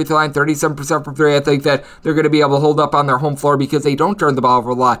 80% the free throw line, 37% from 3. I think that they're going to be able to hold up on their home floor because they don't turn the ball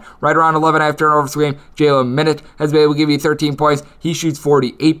over a lot. Right around 11.5 turnovers per game. Jalen Minott has been able to give you 13 points. He shoots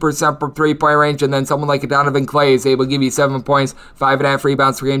 48% from 3-point range, and then someone like Donovan Clay is able to give you 7 points, 5.5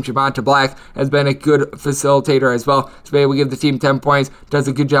 rebounds per game. Javonte Black has been a good facilitator as well. He's been able to give the team 10 points, does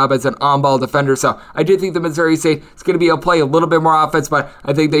a good job as an on-ball defender. So I do think the Missouri State is going to be able to play a little bit more offense, but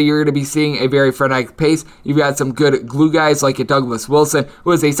I think that you're going to be seeing a very frenetic pace. You've got some good glue guys like Douglas Wilson,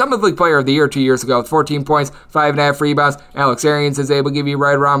 who was a Summit League Player of the Year 2 years ago with 14 points, 5.5 rebounds. Alex Arians is able to give you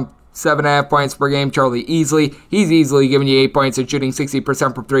right around 7.5 points per game. Charlie Easley, he's easily giving you 8 points and shooting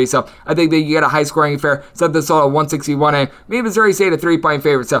 60% from 3. So I think that you get a high scoring affair. Set this all at 161, and maybe Missouri State a 3-point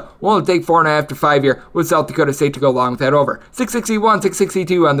favorite. So we'll take 4.5 to 5 here with South Dakota State to go along with that over. 661,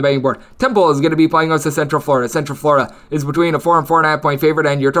 662 on the betting board. Temple is going to be playing us to Central Florida. Central Florida is between a 4 and 4.5 point favorite,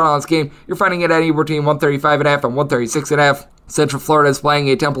 and your total on this game, you're finding it anywhere between 135.5 and 136.5. Central Florida is playing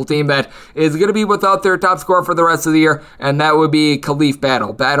a Temple team that is going to be without their top scorer for the rest of the year, and that would be Khalif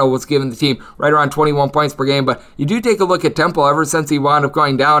Battle. Battle was giving the team right around 21 points per game, but you do take a look at Temple ever since he wound up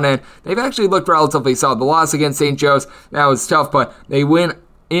going down, and they've actually looked relatively solid. The loss against St. Joe's, that was tough, but they win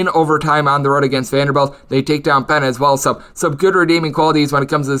in overtime on the road against Vanderbilt. They take down Penn as well, so some good redeeming qualities when it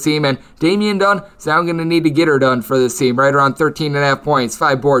comes to this team, and Damian Dunn is now going to need to get her done for this team, right around 13.5 points,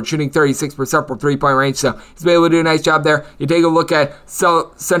 5 boards, shooting 36% from 3-point range, so he's been able to do a nice job there. You take a look at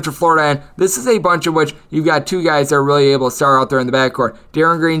Central Florida, and this is a bunch in which you've got 2 guys that are really able to star out there in the backcourt,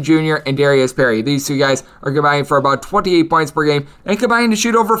 Darren Green Jr. and Darius Perry. These 2 guys are combining for about 28 points per game, and combining to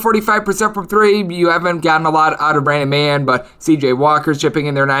shoot over 45% from 3. You haven't gotten a lot out of Brandon Mann, but CJ Walker's chipping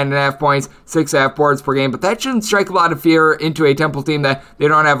in there their 9.5 points, 6.5 boards per game, but that shouldn't strike a lot of fear into a Temple team that they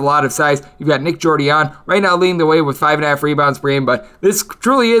don't have a lot of size. You've got Nick Jordan right now leading the way with 5.5 rebounds per game, but this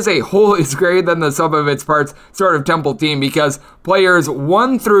truly is a whole is greater than the sum of its parts sort of Temple team, because players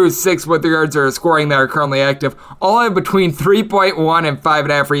 1 through 6 with regards to scoring that are currently active all have between 3.1 and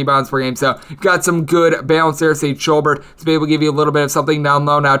 5.5 rebounds per game, so you've got some good balance there. Sage Schulbert to be able to give you a little bit of something down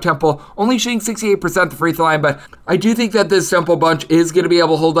low. Now Temple only shooting 68% the free throw line, but I do think that this Temple bunch is going to be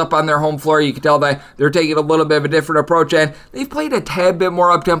able to hold up on their home floor. You can tell that they're taking a little bit of a different approach, and they've played a tad bit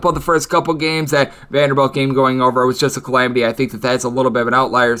more up-tempo the first couple games. That Vanderbilt game going over was just a calamity. I think that that's a little bit of an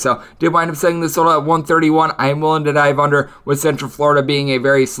outlier, so did wind up setting this total at 131. I'm willing to dive under with Central Florida being a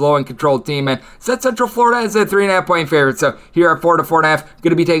very slow and controlled team, and set Central Florida as a 3.5 point favorite, so here at 4 to 4.5,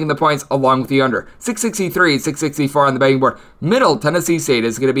 going to be taking the points along with the under. 663, 664 on the betting board. Middle Tennessee State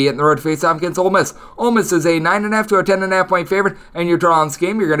is going to be hitting the road to face off against Ole Miss. Ole Miss is a 9.5 to a 10.5 point favorite, and your total on this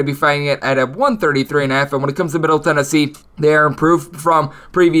game, you're going to be finding it at a 133.5. And when it comes to Middle Tennessee, they are improved from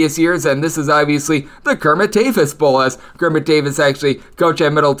previous years, and this is obviously the Kermit Davis Bowl, as Kermit Davis actually coached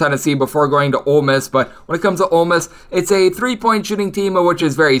at Middle Tennessee before going to Ole Miss. But when it comes to Ole Miss, it's a 3-point shooting team, which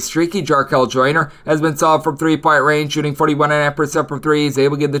is very streaky. Jarkel Joyner has been solid from 3-point range, shooting 41.5% from three. He's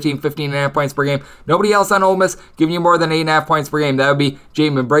able to give the team 15.5 points per game. Nobody else on Ole Miss giving you more than 8.5 points per game. That would be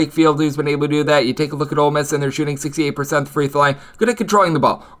Jamin Brakefield, who's been able to do that. You take a look at Ole Miss, and they're shooting 68% the free throw line. Good at controlling the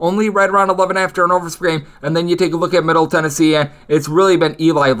ball. Only right around 11.5 turnovers per game. And then you take a look at Middle Tennessee, and it's really been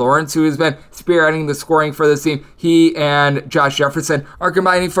Eli Lawrence who has been spearheading the scoring for this team. He and Josh Jefferson are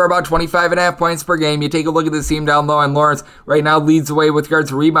combining for about 25.5 points per game. You take a look at this team down low, and Lawrence right now leads the way with regards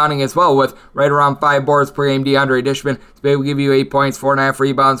to rebounding as well, with right around 5 boards per game. DeAndre Dishman will give you 8 points, 4.5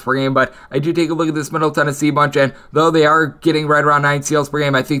 rebounds per game. But I do take a look at this Middle Tennessee bunch, and though they are getting right around 9 steals per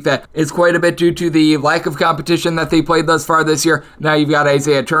game, I think that is quite a bit due to the lack of competition that they played thus far this year. Now you've got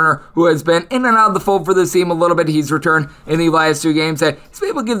Isaiah Turner, who has been in and out of the fold for this team a little bit. He's returned in the last 2 games, and he's been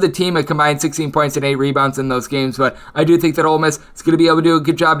able to give the team a combined 16 points and 8 rebounds in those games. But I do think that Ole Miss is going to be able to do a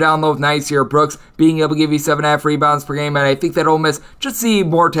good job down low with Nysier Brooks being able to give you 7.5 rebounds per game. And I think that Ole Miss, just the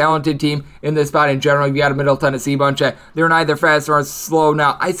more talented team in this spot in general. You've got a Middle Tennessee bunch that they're neither fast nor slow.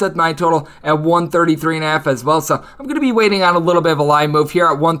 Now I set my total at 133.5 as well, so I'm going to be waiting on a little bit of a line move here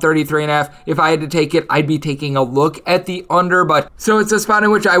at 133.5. If I had to take it, I'd be taking a look at the under, but so it's a spot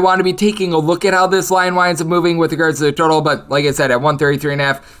in which I want to be taking a look at how this line winds up moving with regards to the total. But like I said, at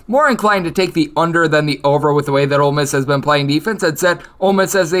 133.5, more inclined to take the under than the over with the way that Ole Miss has been playing defense. I'd set Ole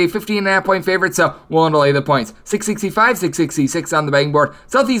Miss as a 15.5 point favorite, so willing to lay the points. 665, 666 on the betting board.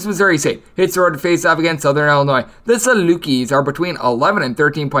 Southeast Missouri State hits the road to face off against Southern Illinois. The Salukis are between 11 and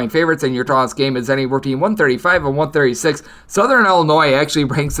 13 point favorites, and your total game is anywhere between 135 and 136. Southern Illinois actually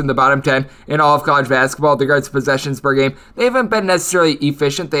ranks in the bottom 10 in all of college basketball with regards to possessions per game. They haven't been necessarily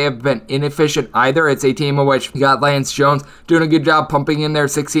efficient. They have been inefficient either. It's a team in which you got Lance Jones doing a good job pumping in there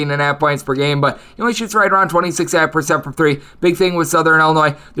 16.5 points per game, but he only shoots right around 26.5% from three. Big thing with Southern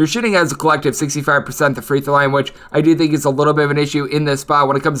Illinois, they're shooting as a collective 65% the free throw line, which I do think is a little bit of an issue in this spot.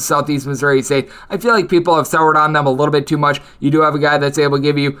 When it comes to Southeast Missouri State, I feel like people have soured on them a little bit too much. You do have a guy that's able to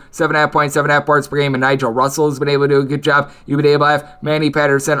give you 7.5 points, 7.5 boards per game, and Nigel Russell has been able to do a good job. You've been able to have Manny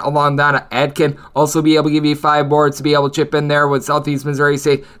Patterson along Donna Adkin also be able to give you 5 boards to be able to chip in there with Southeast Missouri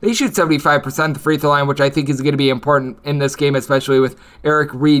State. They shoot 75% the free throw line, which I think is going to be important in this game, especially with Eric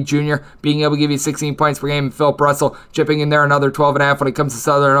Reed Jr. being able to give you 16 points per game, and Philip Russell chipping in there another 12.5 when it comes to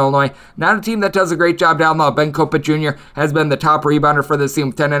Southern Illinois. Not a team that does a great job down low. Ben Copa Jr. has been the top rebounder for this team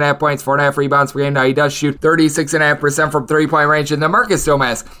with 10.5 points, 4.5 rebounds per game. Now he does shoot 36.5% from 3-point range, and then Marcus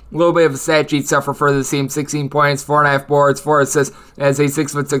Domas, a little bit of a stat sheet suffer for this team, 16 points, 4.5 boards, 4 assists as a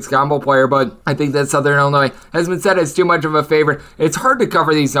 6'6" combo player, but I think that Southern Illinois has been set as too much of a favorite. It's hard to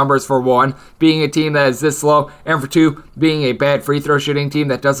cover these numbers, for one, being a team that is this low, and for two, being a bad free throw shooting team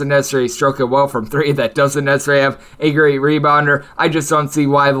that doesn't necessarily stroke it well from three, that doesn't necessarily have a great rebounder. I just don't see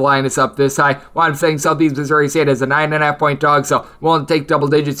why the line is up this high. Well, I'm saying Southeast Missouri State is a 9.5 point dog, so willing to take double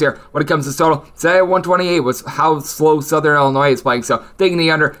digits here. When it comes to total, say at 128 was how slow Southern Illinois is playing, so taking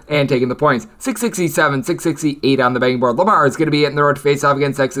the under and taking the points. 667, 668 on the betting board. Lamar is going to be hitting the road to face off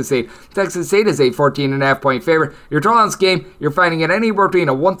against Texas State. Texas State is a 14.5 point favorite. Your total on this game, you're finding it anywhere between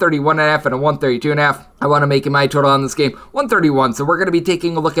a 131.5 and a 132.5. I want to make it my total on this game 131, so we're going to be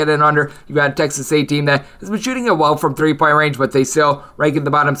taking a look at an under. You've got a Texas State team that has been shooting it well from 3-point range, but they still rank in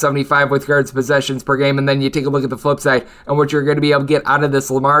the bottom 75 with regards to possessions per game. And then you take a look at the flip side and what you're going to be able to get out of this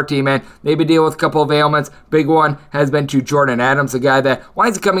Lamar team, and they've been dealing with a couple of ailments. Big one has been to Jordan Adams, a guy that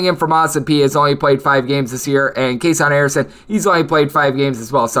winds up coming in from Austin Peay, has only played 5 games this year, and Kason Harrison, he's only played 5 games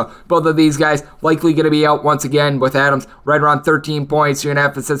as well. So both of these guys likely going to be out once again, with Adams right around 13 points,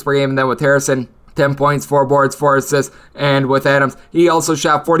 2.5 assists per game, and then with Harrison, 10 points, 4 boards, 4 assists, and with Adams, he also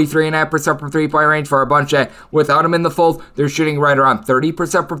shot 43.5% from three-point range for a bunch that without him in the fold, they're shooting right around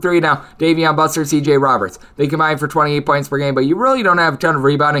 30% from three. Now, Davion Buster, CJ Roberts, they combine for 28 points per game, but you really don't have a ton of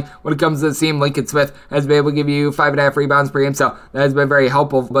rebounding when it comes to the team. Lincoln Smith has been able to give you 5.5 rebounds per game, so that has been very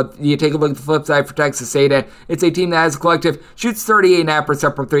helpful. But you take a look at the flip side for Texas State, and it's a team that has a collective, shoots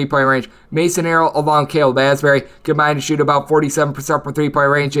 38.5% from three-point range. Mason Harrell along Caleb Asbury combined to shoot about 47% from three-point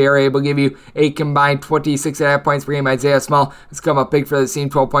range. They are able to give you a combined 26.5 points per game. Isaiah Small has come up big for the team,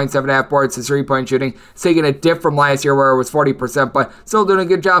 12 points, 7.5 boards. His three-point shooting is taking a dip from last year where it was 40%, but still doing a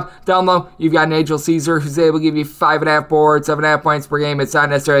good job. Down low, you've got Nigel Caesar, who's able to give you 5.5 boards, 7.5 points per game. It's not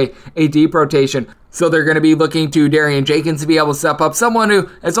necessarily a deep rotation. So they're going to be looking to Darian Jenkins to be able to step up, someone who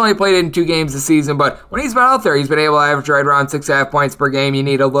has only played in 2 games this season, but when he's been out there, he's been able to average right around 6.5 points per game. You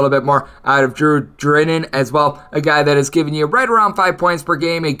need a little bit more out of Drew Drinnen as well, a guy that has given you right around 5 points per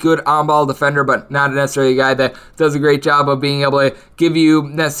game, a good on-ball defender, but not necessarily a guy that does a great job of being able to give you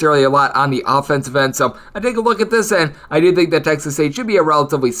necessarily a lot on the offensive end. So I take a look at this, and I do think that Texas State should be a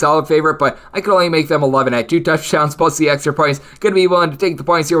relatively solid favorite, but I could only make them 11 at 2 touchdowns plus the extra points. Going to be willing to take the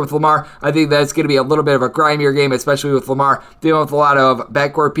points here with Lamar. I think that's going to be a little bit of a grimier game, especially with Lamar dealing with a lot of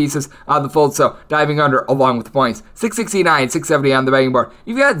backcourt pieces on the fold, so diving under along with the points. 669, 670 on the betting board.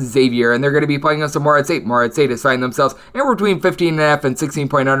 You've got Xavier, and they're going to be playing us some Morehead State. Morehead State is finding themselves anywhere between 15.5 and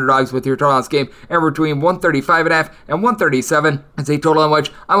 16-point underdogs with your total on this game, anywhere between 135.5 and 137. It's a total in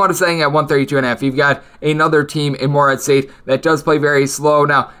which I want to say at 132.5. You've got another team in Morehead State that does play very slow.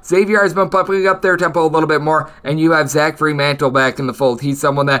 Now, Xavier has been pumping up their tempo a little bit more, and you have Zach Fremantle back in the fold. He's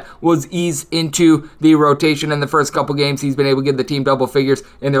someone that was eased into the rotation in the first couple games. He's been able to give the team double figures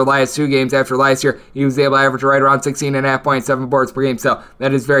in their last 2 games. After last year, he was able to average right around 16.5 points, 7 boards per game, so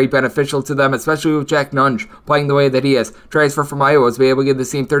that is very beneficial to them, especially with Jack Nunge playing the way that he is. Transfer from Iowa was able to give the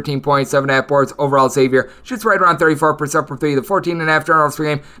team 13 points, 7.5 boards. Overall, Xavier shoots right around 34% from 3. The 14.5 turnovers per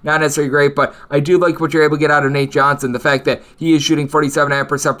game, not necessarily great, but I do like what you're able to get out of Nate Johnson. The fact that he is shooting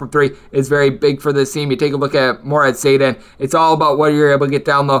 47.5% from 3 is very big for this team. You take a look at Morehead State, and it's all about what you're able to get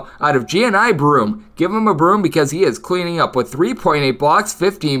down low out of Gianni Broome. Give him a broom because he is cleaning up with 3.8 blocks,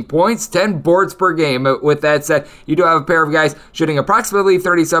 15 points, 10 boards per game. With that said, you do have a pair of guys shooting approximately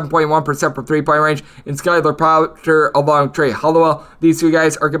 37.1% from three-point range in Skylar Potter along Trey Hollowell. These 2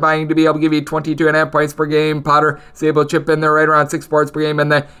 guys are combining to be able to give you 22.5 points per game. Potter is able to chip in there right around 6 boards per game.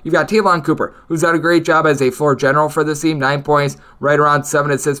 And then you've got Taylon Cooper, who's done a great job as a floor general for this team. 9 points, right around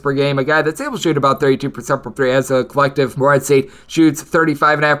 7 assists per game. A guy that's able to shoot about 32% from 3 as a collective. Morehead State shoots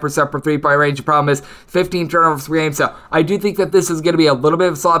 35.5% from three-point range. The problem is 15 turnovers per game. So I do think that this is going to be a little bit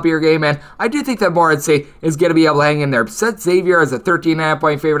of a sloppier game, and I do think that Morehead State is going to be able to hang in there. Set Xavier as a 13.5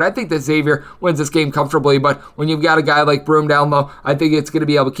 point favorite. I think that Xavier wins this game comfortably, but when you've got a guy like Broome down low, I think it's going to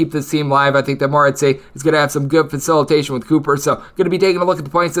be able to keep this team live. I think that Morehead State is going to have some good facilitation with Cooper, so going to be taking a look at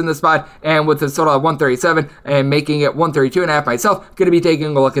the points in this spot, and with this total at 137 and making it 132.5 myself, going to be taking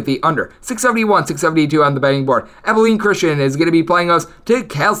a look at the under. 671, 672 on the betting board. Abilene Christian is going to be playing us to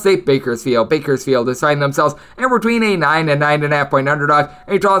Cal State Bakersfield. Bakersfield is finding themselves anywhere between a 9 and 9.5 point underdog.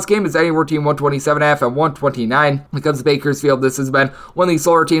 A tallest game is anywhere between 127.5 and 129. When it comes to Bakersfield, this has been one of the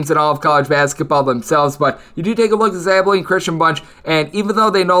slower teams in all of college basketball themselves, but you do take a look at this Abilene Christian bunch, and even though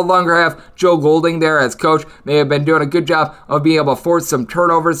they no longer have Joe Golding there as coach, they have been doing a good job of being able to force some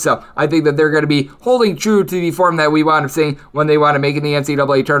turnovers, so I think that they're going to be holding true to the form that we wound up seeing when they wound up making the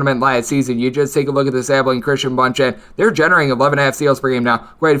NCAA tournament last season. You just take a look at this Abilene Christian bunch, and they're generating 11.5 steals per game now.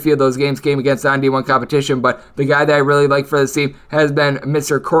 Quite a few of those games came against non-D1 competition, but the guy that I really like for this team has been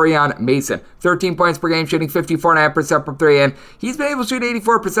Mr. Corian Mason. 13 points per game, shooting 54.5% from 3, and he's been able to shoot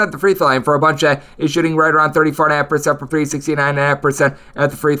 84% at the free throw line for a bunch that is shooting right around 34.5% from 3, 69.5%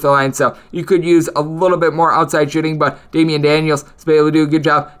 at the free throw line, so you could use a little bit more outside shooting, but Damian Daniels has been able to do a good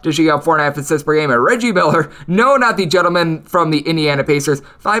job dishing out 4.5 assists per game, and Reggie Miller, no, not the gentleman from the Indiana Pacers,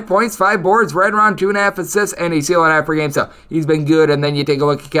 5 points, 5 boards, right around 2.5 assists, and a steal and a half per game, so he's been good. And then you take a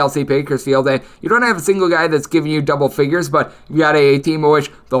look at Cal State Bakersfield, and you don't have a single guy that's giving you double figures, but you got a team in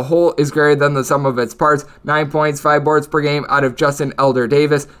which the whole is greater than the sum of its parts. 9 points, 5 boards per game out of Justin Elder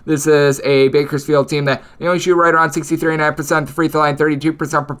Davis. This is a Bakersfield team that they only shoot right around 63.5% at the free throw line,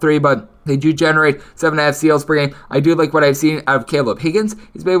 32% from 3, but they do generate 7.5 steals per game. I do like what I've seen out of Caleb Higgins.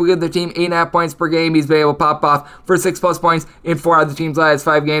 He's been able to give the team 8.5 points per game. He's been able to pop off for 6+ points in 4 of the team's last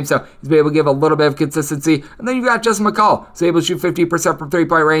 5 games, so he's been able to give a little bit of consistency. And then you've got Justin McCall. He's able to shoot 50% from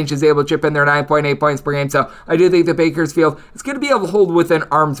 3-point range. He's able to chip in there 9.8 points per game, so I do think that Bakersfield is going to be able to hold within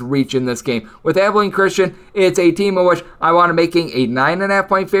arm's arm's reach in this game. With Abilene Christian, it's a team in which I want to making a 9.5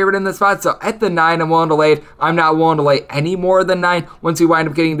 point favorite in the spot. So at the 9, I'm willing to lay it. I'm not willing to lay any more than 9. Once we wind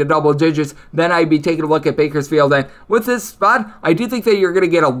up getting to double digits, then I'd be taking a look at Bakersfield. And with this spot, I do think that you're going to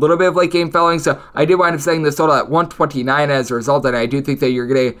get a little bit of late game fouling. So I did wind up setting this total at 129 as a result, and I do think that you're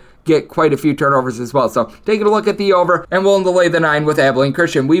going to get quite a few turnovers as well. So taking a look at the over and willing to lay the 9 with Abilene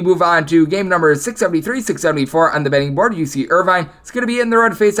Christian. We move on to game number 673, 674 on the betting board. UC Irvine is going to be in the road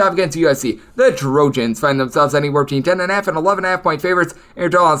to face off against USC. The Trojans find themselves anywhere between 10.5 and 11.5 point favorites. And your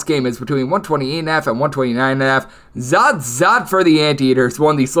total on this game is between 128.5 and 129.5. Zod for the Anteaters,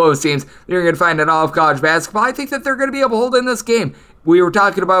 one of the slowest teams you're going to find in all of college basketball. I think that they're going to be able to hold in this game. We were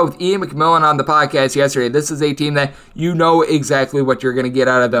talking about with Ian McMillan on the podcast yesterday. This is a team that you know exactly what you're going to get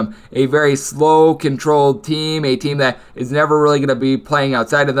out of them. A very slow, controlled team, a team that is never really going to be playing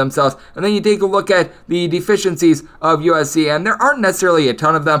outside of themselves. And then you take a look at the deficiencies of USC, and there aren't necessarily a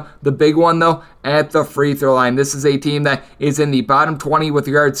ton of them. The big one, though, at the free throw line. This is a team that is in the bottom 20 with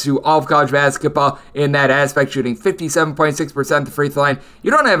regards to all of college basketball in that aspect, shooting 57.6% at the free throw line.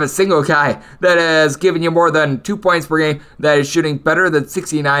 You don't have a single guy that has given you more than 2 points per game that is shooting better than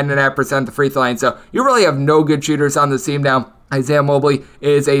 69.5% at the free throw line. So you really have no good shooters on this team now. Isaiah Mobley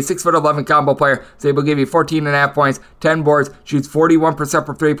is a 6'11" combo player. He's able to give you 14.5 points, 10 boards, shoots 41%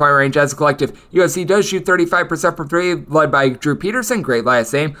 from three-point range as a collective. USC does shoot 35% from three, led by Drew Peterson, great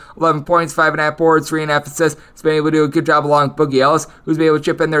last name. 11 points, 5.5 boards, 3.5 assists. He's been able to do a good job along with Boogie Ellis, who's been able to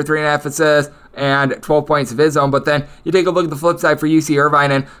chip in there 3.5 assists and 12 points of his own. But then you take a look at the flip side for UC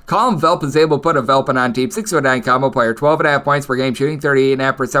Irvine, and Colin Velp is able to put a Velpin on team. 6'9" combo player, 12.5 points per game, shooting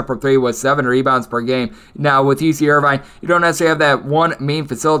 38.5% from three with 7 rebounds per game. Now with UC Irvine, you don't necessarily have that one main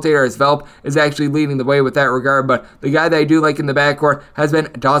facilitator, as Velp is actually leading the way with that regard, but the guy that I do like in the backcourt has been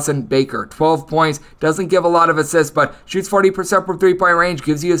Dawson Baker. 12 points, doesn't give a lot of assists, but shoots 40% from three-point range,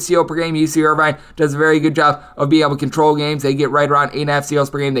 gives you a steal per game. UC Irvine does a very good job of being able to control games. They get right around 8.5 steals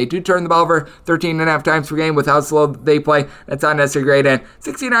per game. They do turn the ball over 13.5 times per game with how slow they play. That's not necessarily great, and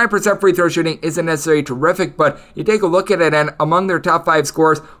 69% free throw shooting isn't necessarily terrific, but you take a look at it, and among their top 5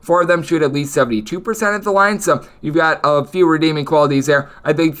 scorers, 4 of them shoot at least 72% at the line, so you've got a few redeeming qualities there.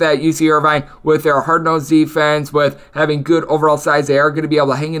 I think that UC Irvine, with their hard-nosed defense, with having good overall size, they are going to be able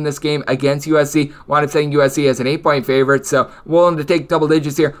to hang in this game against USC. Wound up saying USC as an 8-point favorite, so willing to take double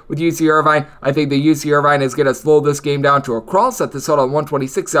digits here with UC Irvine. I think the UC Irvine is going to slow this game down to a crawl, set the total at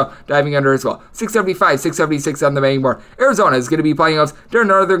 126, so diving under as well. 675, 676 on the betting board. Arizona is going to be playing us during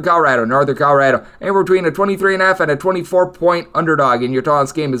Northern Colorado, and we're between a 23.5 and a 24-point underdog, and your total on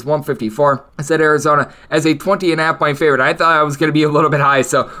this game is 154. I said Arizona as a 20.5 point favorite. I thought I was going to be a little bit high,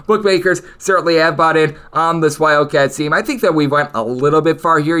 so bookmakers certainly have bought in on this Wildcats team. I think that we went a little bit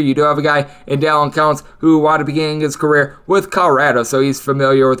far here. You do have a guy in Dallin Counts who wanted to begin his career with Colorado, so he's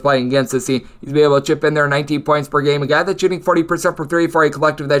familiar with playing against this team. He's been able to chip in there 19 points per game. A guy that's shooting 40% from three for a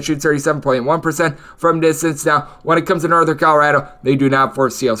collective that shoots 37.1% from distance. Now, when it comes to Northern Colorado, they do not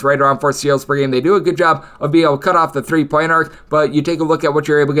force steals. Right around 4 steals per game. They do a good job of being able to cut off the three-point arc, but you take a look at what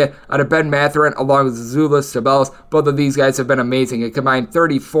you're able to get out of Ben Mathurin along with Zulis Tabellis. Both of these guys have been amazing. A combined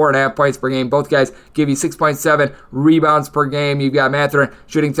 34.5 points per game. Both guys give you 6.7 rebounds per game. You've got Mathurin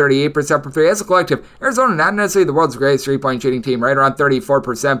shooting 38% from three. As a collective, Arizona not necessarily the world's greatest three-point shooting team, right around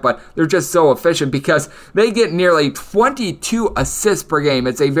 34%, but they're just so efficient because they get nearly 22 assists per game.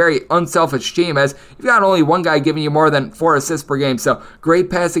 It's a very unselfish team, as you've got only one guy giving you more than 4 assists per game. So great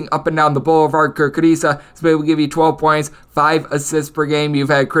passing up and down the boulevard. Kirk Kadisa is able to give you 12 points, 5 assists per game. You've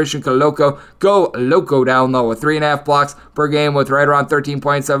had Christian Koloko go loco down low with 3.5 blocks per game with right around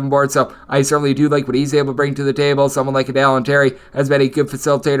 13.7 boards. So I certainly do like what he's able to bring to the table. Someone like Dallin Terry has been a good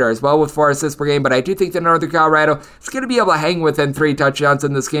facilitator as well with 4 assists per game. But I do think that Northern Colorado is going to be able to hang within 3 touchdowns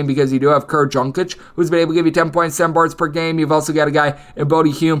in this game because you do have Kerr Junkic, who's been able to give you 10 points, 10 boards per game. You've also got a guy in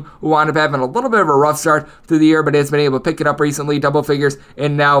Bodie Hume who wound up having a little bit of a rough start through the year, but has been able to pick it up recently, double figures,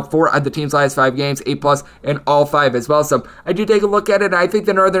 and now 4 of the team's last 5 games, 8+ in all 5 as well. So I do take a look at it, and I think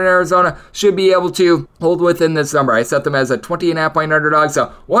that Northern Arizona should be able to hold within this number. I set them as a 20.5 point underdog,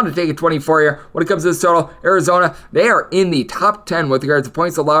 so wanted to take a 24 here. When it comes to this total, Arizona, they are in the top 10 with regards to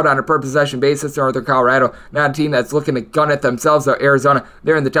points allowed on a per possession basis. Northern Colorado, not a team that's looking to gun at themselves, so Arizona,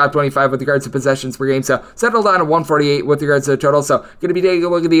 they're in the top 25 with regards to possessions per game, so settled down at 148 with regards to the total, so going to be taking a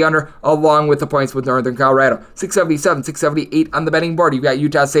look at the under along with the points with Northern Colorado. 677, 678 on the betting board. You've got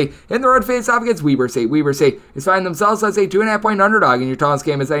Utah State in the road face off against Weber State. Weber State is finding themselves as a 2.5 point underdog, and your total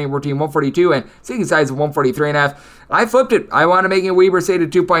game is anywhere between 142 and seeing size of 143.5. I flipped it. I want to make Weber State a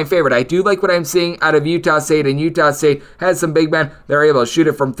 2-point favorite. I do like what I'm seeing out of Utah State, and Utah State has some big men. They're able to shoot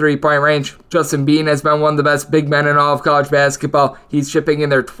it from 3-point range. Justin Bean has been one of the best big men in all of college basketball. He's chipping in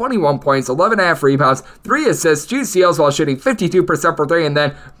there 21 points, 11.5 rebounds, 3 assists, 2 steals while shooting 52% for 3, and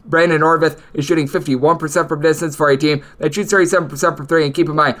then Brandon Orvith is shooting 51% from distance for a team that shoots 37% from 3. And keep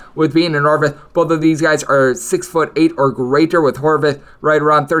in mind, with Bean and Orvith, both of these guys are 6'8" or greater, with Horvith right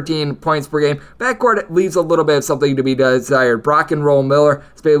around 13 points per game. Backcourt leaves a little bit of something to be desired. Brock and Roll Miller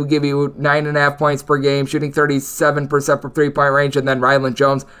is able to give you 9.5 points per game, shooting 37% from 3-point range. And then Ryland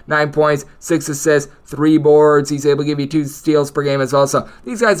Jones, 9 points, 6 assists, 3 boards. He's able to give you 2 steals per game as well. So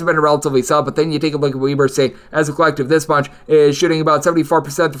these guys have been relatively solid. But then you take a look at Weber State as a collective. This bunch is shooting about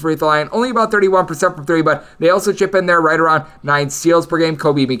 74% at the free throw line, only about 31% from 3, but they also chip in there right around 9 steals per game.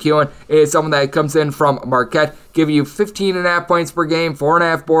 Kobe McEwen is someone that comes in from Marquette, giving you 15.5 points per game,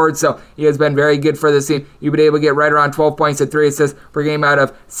 4.5 boards, so he has been very good for this team. You've been able to get right around 12 points and 3 assists per game out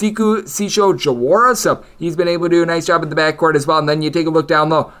of Sisho Jawara, so he's been able to do a nice job in the backcourt as well. And then you take a look down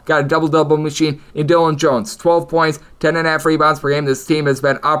low, got a double-double machine in Dylan Jones, 12 points, 10.5 rebounds per game. This team has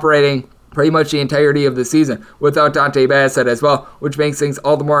been operating pretty much the entirety of the season without Dante Bassett as well, which makes things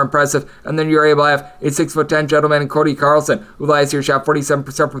all the more impressive. And then you're able to have a 6'10" gentleman in Cody Carlson, who last year shot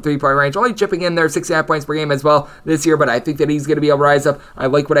 47% from 3-point range, only chipping in there 6.5 points per game as well this year, but I think that he's going to be able to rise up. I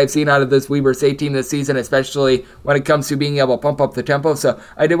like what I've seen out of this Weber State team this season, especially when it comes to being able to pump up the tempo. So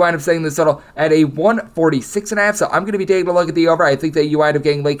I did wind up setting this total at a 146.5, so I'm going to be taking a look at the over. I think that you wind up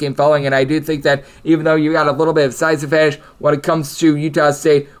getting late game fouling, and I do think that even though you got a little bit of size advantage when it comes to Utah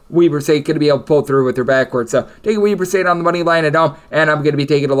State, Weber State going to be able to pull through with their backcourt. So taking Weber State on the money line at home, and I'm going to be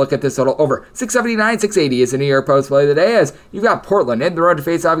taking a look at this total over 679, 680 is the New York Post play of the day, as you've got Portland in the road to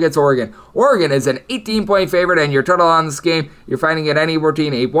face off against Oregon. Oregon is an 18-point favorite, and your total on this game, you're finding it anywhere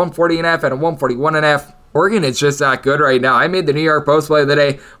between a 140.5 and a 141.5. Oregon is just not good right now. I made the New York Post play of the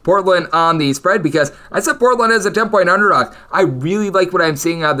day, Portland on the spread, because I said Portland is a 10-point underdog. I really like what I'm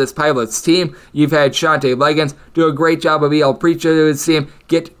seeing out of this Pilots team. You've had Shante Leggins do a great job of being able to preach to his team,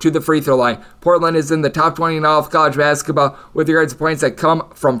 get to the free throw line. Portland is in the top 20 in all of college basketball with regards to points that come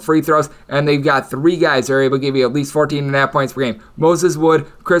from free throws, and they've got 3 guys that are able to give you at least 14.5 points per game. Moses Wood,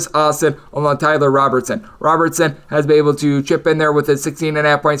 Chris Austin, along with Tyler Robertson. Robertson has been able to chip in there with his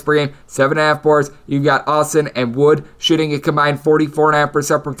 16.5 points per game, 7.5 boards. You've got Austin and Wood shooting a combined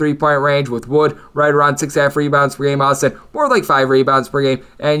 44.5% from 3-point range, with Wood right around 6.5 rebounds per game. Austin more like 5 rebounds per game.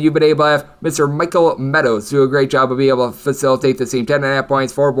 And you've been able to have Mr. Michael Meadows do a great job of being able to facilitate the team. 10.5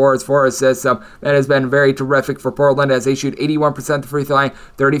 points, 4 boards, 4 assists. That has been very terrific for Portland, as they shoot 81% the free throw line,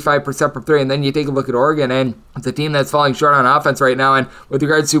 35% from 3. And then you take a look at Oregon, and it's a team that's falling short on offense right now. And with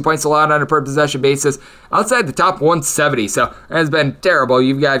regards to points allowed on a per possession basis, outside the top 170. So that has been terrible.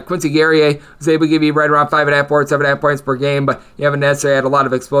 You've got Quincy Guerrier, who's able to give you right around 5.5 boards, 7.5 points per game, but you haven't necessarily had a lot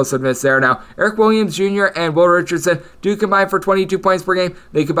of explosiveness there. Now, Eric Williams Jr. and Will Richardson do combine for 22 points per game.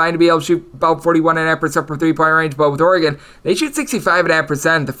 They combine to be able to shoot about 41.5% from 3-point range, but with Oregon, they shoot 65.5%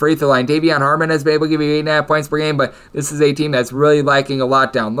 at the free throw line. Davion Harmon has been able to give you 8.5 points per game, but this is a team that's really lacking a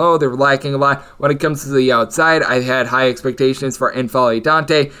lot down low. They're lacking a lot when it comes to the outside. I had high expectations for N'Faly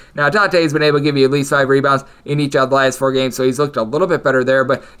Dante. Now, Dante has been able to give you at least 5 rebounds in each of the last 4 games, so he's looked a little bit better there,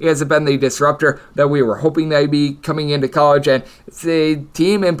 but he hasn't been the disruptor that we were hoping that he'd be coming into college. And it's a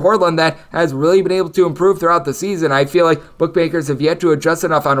team in Portland that has really been able to improve throughout the season. I feel like bookmakers have yet to adjust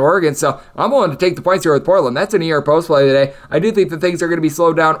enough on Oregon, so I'm willing to take the points here with Portland. That's a New York Post play today. I do think that things are going to be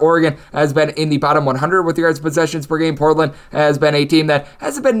slowed down. Oregon has been in the bottom 100 with regards to possessions per game. Portland has been a team that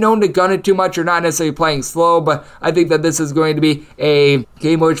hasn't been known to gun it too much or not necessarily playing slow, but I think that this is going to be a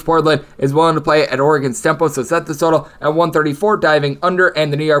game which Portland is willing to play at Oregon's tempo. So set the total at 134, diving under,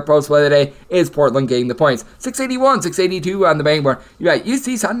 and the New York Post play today is Portland getting the points. 681, 682 on the bang board. You got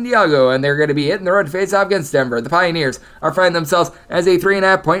UC San Diego, and they're going to be hitting the road to face off against Denver. The Pioneers are finding themselves as a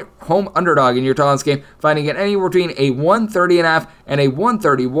 3.5 point home underdog in your Tallest game, finding it anywhere between a 130.5 and a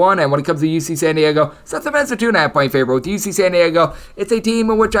 131. And when it comes to UC San Diego, set them as a 2.5 point favorite. With UC San Diego, it's a team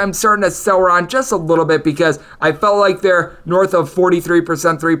in which I'm starting to sour on just a little bit, because I felt like their north of 43%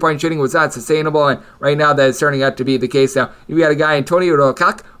 3-point shooting was not sustainable, and right now that is turning out to be the case. Now, you've got a guy, Antonio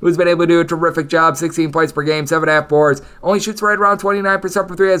Rokak, who's been able to do a terrific job, 16 points per game, 7.5 boards, only shoots right around 29%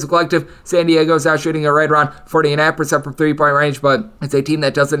 from 3 as a collective. San Diego's now shooting it right around 40.5% from 3-point range, but it's a team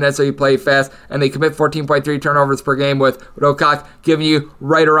that doesn't necessarily play fast, and they commit 14.3 turnovers per game, with Rokak giving you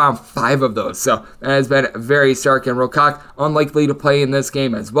right around 5 of those. So that has been very stark, and Rokak unlikely to play in this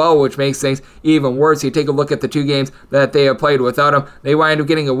game as well, which makes things even worse. You take a look at the 2 games that they have played without him. They wind up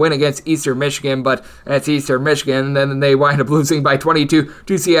getting a win against Eastern Michigan, but that's Eastern Michigan, and then they wind up losing by 22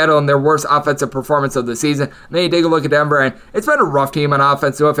 to Seattle in their worst offensive performance performance of the season. And then you take a look at Denver, and it's been a rough team on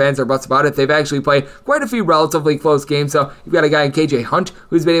offense. No fans or buts about it. They've actually played quite a few relatively close games. So you've got a guy in KJ Hunt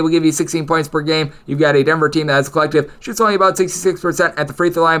who's been able to give you 16 points per game. You've got a Denver team that has a collective shoots only about 66% at the free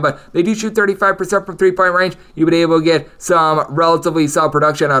throw line, but they do shoot 35% from three-point range. You've been able to get some relatively solid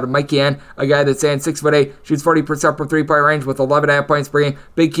production out of Mike Yan, a guy that's saying 6'8", shoots 40% from three-point range with 11.5 points per game.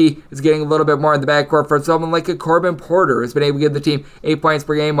 Big Key is getting a little bit more in the backcourt for someone like a Corbin Porter who's been able to give the team 8 points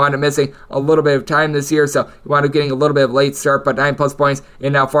per game. Wound up missing a little bit of time this year, so he wound up getting a little bit of late start, but 9+ points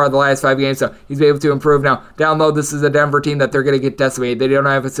in now 4 of the last 5 games, so he's been able to improve. Now, down low, this is a Denver team that they're going to get decimated. They don't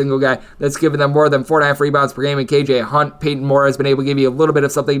have a single guy that's given them more than 4.5 rebounds per game in KJ Hunt. Peyton Moore has been able to give you a little bit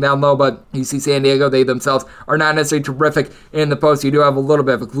of something down low, but you see San Diego, they themselves are not necessarily terrific in the post. You do have a little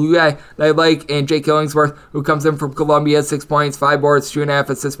bit of a glue guy that I like in Jake Killingsworth, who comes in from Columbia, 6 points, 5 boards, 2.5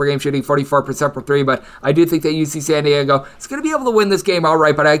 assists per game, shooting 44% from 3, but I do think that UC San Diego is going to be able to win this game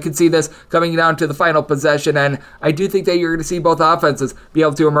outright, but I could see this coming down to the final possession, and I do think that you're going to see both offenses be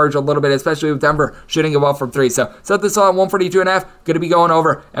able to emerge a little bit, especially with Denver shooting it well from 3. So set this all at 142.5, going to be going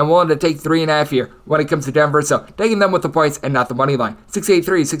over, and willing to take 3.5 here when it comes to Denver, so taking them with the points and not the money line.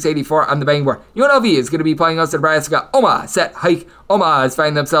 683, 684 on the betting board. UNLV is going to be playing us at Nebraska. Omaha set hike. Omaha is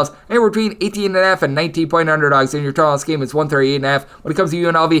finding themselves anywhere between 18.5 and 19-point underdogs, and your total on this game is 138.5. When it comes to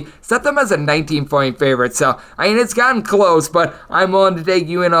UNLV, set them as a 19-point favorite. So, I mean, it's gotten close, but I'm willing to take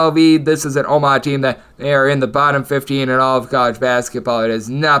UNLV. This is an Omaha team that they are in the bottom 15 in all of college basketball. It has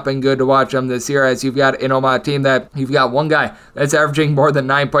not been good to watch them this year, as you've got an Omaha team that you've got one guy that's averaging more than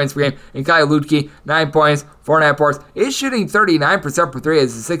 9 points per game, and Kyle Lutke, 9 points, 4.5 boards, is shooting 39% for 3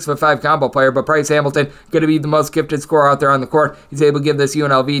 as a 6'5" combo player, but Bryce Hamilton going to be the most gifted scorer out there on the court. He's able to give this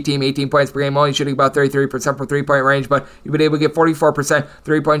UNLV team 18 points per game, only shooting about 33% for three-point range, but you've been able to get 44%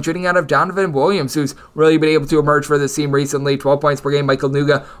 three-point shooting out of Donovan Williams, who's really been able to emerge for this team recently. 12 points per game. Michael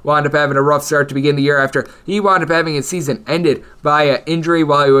Nuga wound up having a rough start to begin the year after he wound up having his season ended by an injury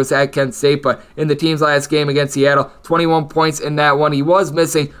while he was at Kent State, but in the team's last game against Seattle, 21 points in that one. He was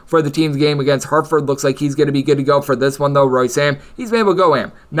missing for the team's game against Hartford. Looks like he's going to be good to go for this one, though. Roy Sam, he's been able to go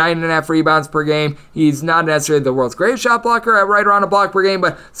 9.5 rebounds per game. He's not necessarily the world's greatest shot blocker at right around a block per game,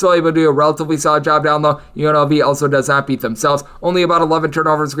 but still able to do a relatively solid job down low. UNLV also does not beat themselves. Only about 11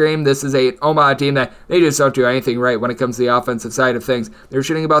 turnovers per game. This is a Omaha team that they just don't do anything right when it comes to the offensive side of things. They're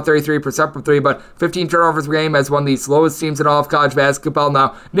shooting about 33% from 3, but 15 turnovers per game as one of the slowest teams in all of college basketball.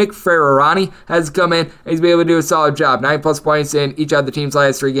 Now, Nick Ferrarani has come in. He's been able to do a solid job. 9+ points in each of the team's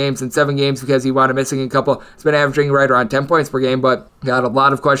last 3 games and 7 games because he wound up missing a couple. He's been averaging right around 10 points per game, but got a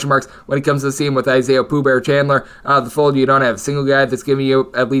lot of question marks when it comes to the team with Isaiah Pooh Bear Chandler out of the fold. You don't have a single guy that's giving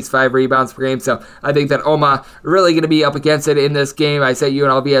you at least 5 rebounds per game, so I think that Omaha really going to be up against it in this game. I set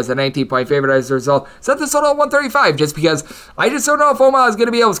UNLV as a 19-point favorite as a result. Set this total at 135 just because I just don't know if Omaha is going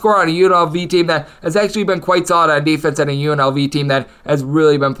to be able to score on a UNLV team that has actually been quite solid on defense and a UNLV team that has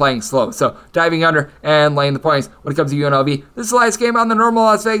really been playing slow. So diving under and laying the points when it comes to UNLV. This is the last game on the normal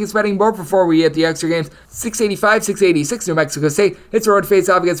Las Vegas betting board before we hit the extra games. 685, 686, New Mexico State hits a road face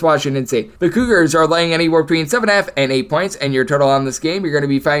off against Washington State. The Cougars are laying anywhere between 7.5 and 8 points, and your total on this game, you're going to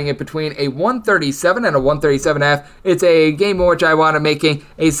be finding it between a 137 and a 137.5. It's a game in which I want to making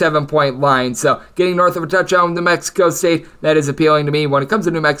a 7-point line. So getting north of a touchdown with New Mexico State, that is appealing to me. When it comes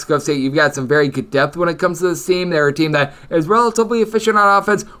to New Mexico State, you've got some very good depth when it comes to this team. They're a team that is relatively efficient on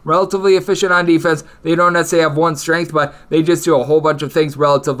offense, relatively efficient on defense. They don't necessarily have one strength, but they just do a whole bunch of things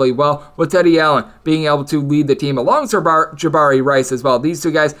relatively well, with Teddy Allen being able to lead the team along Jabari Rice as well. These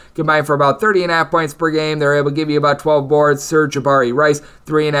two guys combined for about 30.5 points per game. They're able to give you about 12 boards. Sir Jabari Rice,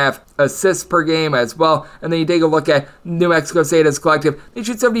 3.5 assists per game as well. And then you take a look at New Mexico State as a collective. They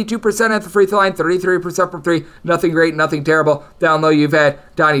shoot 72% at the free throw line, 33% from 3. Nothing great, nothing terrible. Down low, you've had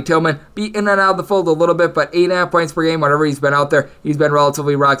Donnie Tillman be in and out of the fold a little bit, but 8.5 points per game whenever he's been out there. He's been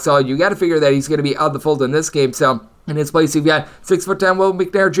relatively rock solid. You got to figure that he's going to be out of the fold in this game, so in his place, you've got 6'10" Will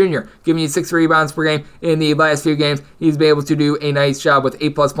McNair Jr. giving you 6 rebounds per game in the last few games. He's been able to do a nice job with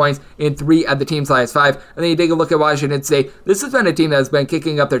 8+ points in 3 of the team's last 5. And then you take a look at Washington State. This has been a team that has been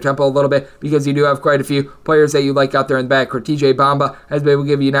kicking up their tempo a little bit because you do have quite a few players that you like out there in the back. TJ Bamba has been able to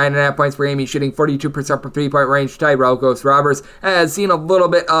give you 9.5 points per game. He's shooting 42% from 3-point range. Tyrell Ghost Roberts has seen a little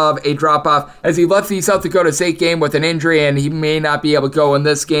bit of a drop-off as he left the South Dakota State game with an injury, and he may not be able to go in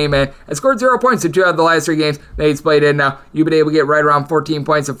this game, and has scored 0 points in 2 out of the last 3 games that he's played played in now, you've been able to get right around 14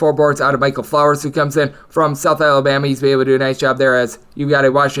 points and 4 boards out of Michael Flowers, who comes in from South Alabama. He's been able to do a nice job there, as you've got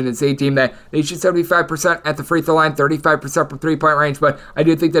a Washington State team that they shoot 75% at the free throw line, 35% from three-point range, but I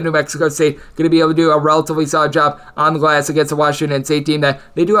do think that New Mexico State going to be able to do a relatively solid job on the glass against the Washington State team that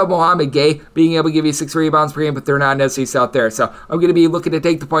they do have Mohamed Gay being able to give you 6 rebounds per game, but they're not necessarily out there. So I'm going to be looking to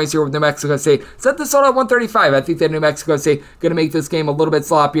take the points here with New Mexico State. Set this total at 135. I think that New Mexico State going to make this game a little bit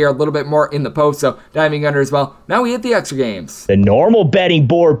sloppier, a little bit more in the post, so diving under as well. Now we hit the extra games. The normal betting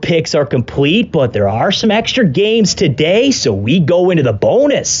board picks are complete, but there are some extra games today, so we go into the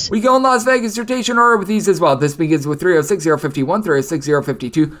bonus. We go in Las Vegas rotation order with these as well. This begins with 306-051,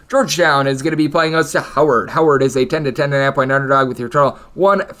 306-052. Georgetown is going to be playing us to Howard. Howard is a 10 to 10.5 point underdog with your total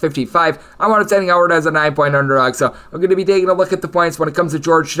 155. I want to setting Howard as a 9-point underdog, so I'm going to be taking a look at the points when it comes to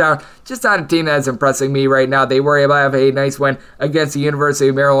Georgetown. Just not a team that's impressing me right now. They were able to have a nice win against the University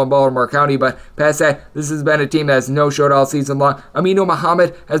of Maryland, Baltimore County, but past that, this has been a team that has no showed all season long. Aminu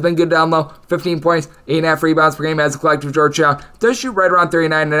Muhammad has been good down low, 15 points, 8.5 rebounds per game as a collective. Georgetown does shoot right around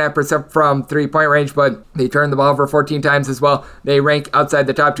 39.5% from three-point range, but they turn the ball over 14 times as well. They rank outside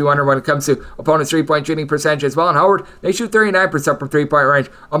the top 200 when it comes to opponents' three-point shooting percentage as well. And Howard, they shoot 39% from three-point range.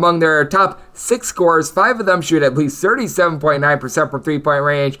 Among their top 6 scorers, 5 of them shoot at least 37.9% from three-point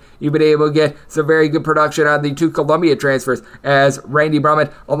range. You've been able to get some very good production out of the 2 Columbia transfers, as Randy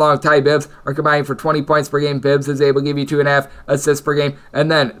Brummett along with Ty Bibbs are combining for 20 points per game. Bibbs is able to give you 2.5 assists per game.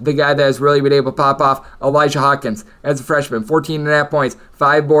 And then the guy that has really been able to pop off, Elijah Hawkins, as a freshman, 14.5 points,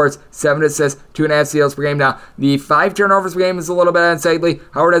 5 boards, 7 assists, 2.5 steals per game. Now, the 5 turnovers per game is a little bit unsightly.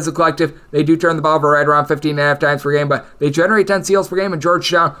 Howard as a collective, they do turn the ball over right around 15.5 times per game, but they generate 10 steals per game, and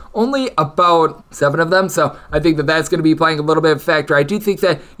Georgetown only about 7 of them, so I think that that's going to be playing a little bit of a factor. I do think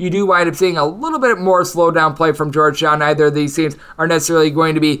that you do wind up seeing a little bit more slow down play from Georgetown. Neither of these teams are necessarily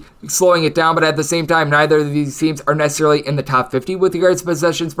going to be slowing it down, but at the same time, neither of these teams are necessarily in the top 50 with regards to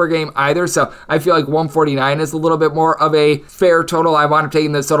possessions per game either, so I feel like 149 is a little bit more of a fair total. I want to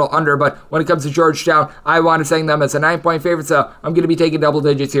take this total under, but when it comes to Georgetown, I want to setting them as a 9-point favorite, so I'm going to be taking double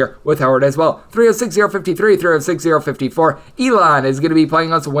digits here with Howard as well. 306-053, 306-054. Elon is going to be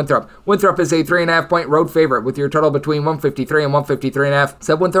playing us Winthrop. Winthrop is a 3.5 point road favorite with your total between 153 and 153.5.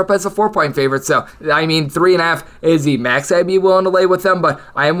 Set Winthrop as a 4-point favorite, so I mean 3.5 is the max I'd be willing to lay with them, but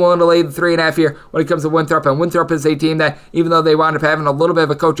I am willing to lay the 3.5 here when it comes to Winthrop. And Winthrop is a team that, even though they wound up having a little bit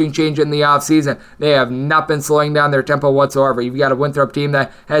of a coaching change in the offseason, they have not been slowing down their tempo whatsoever. You've got a Winthrop team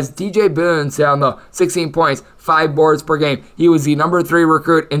that has DJ Boone down low, 16 points, 5 boards per game. He was the number 3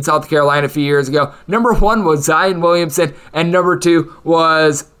 recruit in South Carolina a few years ago. Number 1 was Zion Williamson, and number 2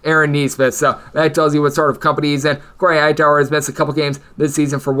 was Aaron Nesmith. So that tells you what sort of company he's in. Corey Hightower has missed a couple games this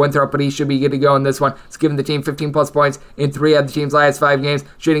season for Winthrop, but he should be good to go in this one. It's given the team 15 plus points in 3 of the team's last 5 games,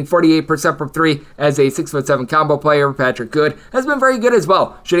 shooting 48% from 3 as a 6'7" combo player. Patrick Good has been very good as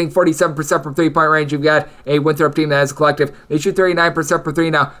well, shooting 47% from 3-point range. You've got a Winthrop team that has a collective. They shoot 39% from 3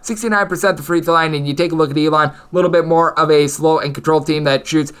 now, 69% the free throw line, and you take a look at Elon, a little bit more of a slow and controlled team that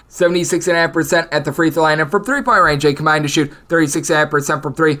shoots 76.5% at the free throw line, and from 3-point range, they combine to shoot 36.5%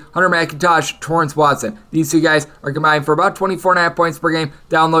 from 3. Hunter McIntosh, Torrance Watson. These 2 guys are combined for about 24.5 points per game.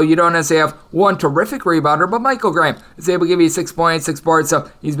 Down low, you don't necessarily have one terrific rebounder, but Michael Graham is able to give you 6 points, 6 boards, so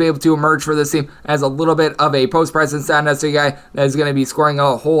he's been able to emerge for this team as a little bit of a post presence, not necessarily a guy that is going to be scoring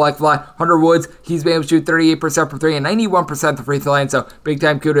a whole heck of a lot. Hunter Woods, he's been able to shoot 38% from 3 and 91% the free throw line, so big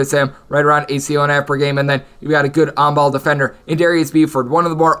time kudos to him, right around a steal and a half per game. And then you've got a good on-ball defender in Darius Buford, one of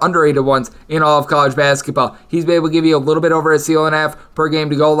the more underrated ones in all of college basketball. He's been able to give you a little bit over a steal and a half per game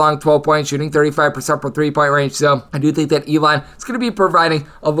to go along, 12 points, shooting 35% from 3-point range. So I do think that Elon is going to be providing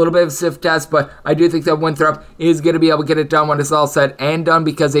a little bit of a stiff test, but I do think that Winthrop is going to be able to get it done when it's all said and done,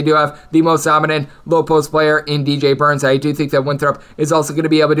 because they do have the most dominant low post player in DJ Burns. I do think that Winthrop is also going to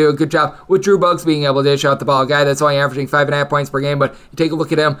be able to do a good job with Drew Buggs being able to dish out the ball. A guy that's only averaging 5.5 points per game, but you take a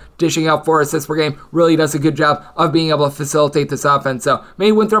look at him dishing out 4 assists per game, really does a good job of being able to facilitate this offense. So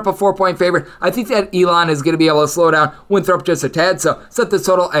maybe Winthrop a 4-point favorite. I think that Elon is going to be able to slow down Winthrop just a tad, so set this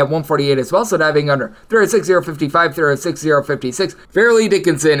total at 148 as well. So diving under 306-055, 306-056. Fairleigh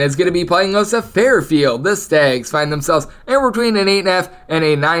Dickinson is going to be playing us at Fairfield. The Stags find themselves anywhere between an 8.5 and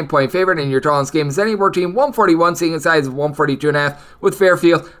a 9-point favorite, and your total in this game is anywhere between 141, seeing a size of 142.5. With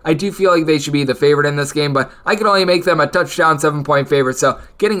Fairfield, I do feel like they should be the favorite in this game, but I can only make them a touchdown 7-point favorite, so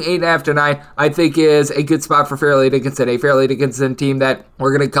getting 8.5 to 9, I think is a good spot for Fairleigh Dickinson, a Fairleigh Dickinson team that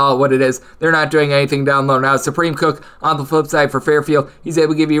we're going to call it what it is. They're not doing anything down low. Now, Supreme Cook on the flip side for Fairfield, he's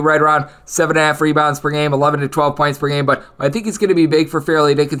able to give you right around 7.5 rebounds per game, 11 to 12 points per game, but I think it's going to be big for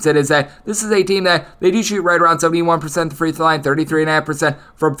Fairleigh Dickinson is that this is a team that they do shoot right around 71% the free throw line, 33.5%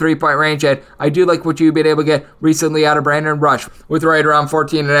 from three-point range, and I do like what you've been able to get recently out of Brandon Rush with right around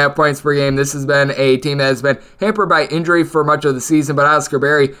 14.5 points per game. This has been a team that has been hampered by injury for much of the season, but Oscar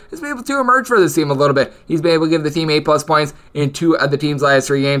Berry has been able to emerge for this team a little bit. He's been able to give the team 8+ points in 2 of the team's last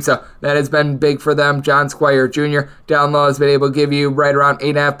 3 games, so that has been big for them. John Squire Jr. down low has been able to give you right around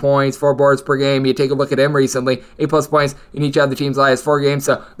 8.5 points, 4 boards per game. You take a look at him recently, 8+ points in each of the team's last 4 games,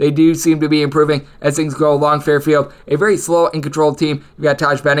 so they do seem to be improving as things go along. Fairfield, a very slow and controlled team. You've got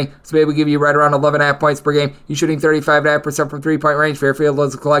Taj Benning, who's able to give you right around 11.5 points per game. He's shooting 35.5% from three-point range. Fairfield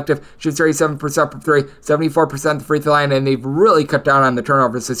as a collective shoots 37% from 3, 74% the free throw line, and they've really cut down on the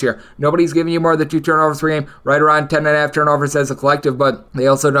turnovers this year. Nobody's giving you more than 2 turnovers per game, right around 10.5 turnovers as a collective, but they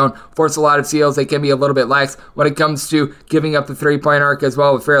also don't force a lot of steals. They can be a little bit lax when it comes to giving up the three-point arc as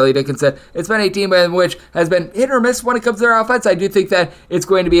well with Fairleigh Dickinson. It's been a team in which has been hit or miss when it comes to their offense. I do think that it's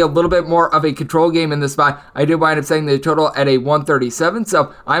going to be a little bit more of a control game in this spot. I did wind up setting the total at a 137,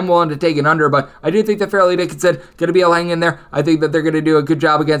 so I'm willing to take an under, but I do think that Fairleigh Dickinson going to be able to hang in there. I think that they're going to do a good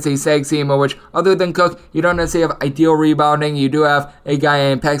job against a Sag team, which other than Cook, you don't necessarily have ideal rebounding. You do have a guy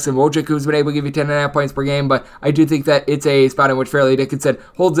in Paxton Wojcik who's been able to give you 10.5 points per game, but I do think that it's a spot in which Fairleigh Dickinson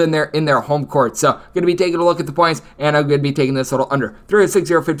holds in there in their home court. So going to be taking a look at the points, and I'm going to be taking this total under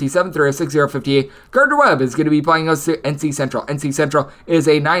 306.057, 306.058. Gardner Webb is going to be playing us to NC Central. NC Central is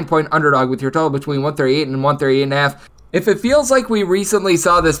a 9-point underdog with your total between 138 and 138.5. If it feels like we recently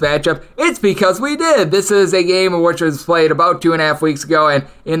saw this matchup, it's because we did. This is a game which was played about 2.5 weeks ago, and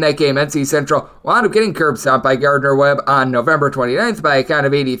in that game, NC Central wound up getting curb stomped by Gardner Webb on November 29th by a count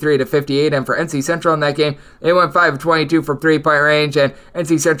of 83 to 58, and for NC Central in that game, they went 5 of 22 from three-point range, and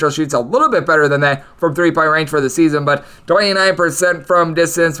NC Central shoots a little bit better than that from three-point range for the season, but 29% from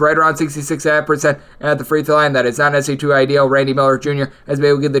distance, right around 66.5% at the free throw line. That is not necessarily too ideal. Randy Miller Jr. has been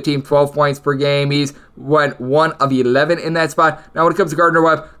able to give the team 12 points per game. He's went 1 of 11 in that spot. Now, when it comes to Gardner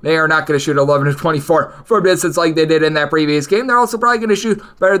Webb, they are not going to shoot 11 of 24 from distance like they did in that previous game. They're also probably going to shoot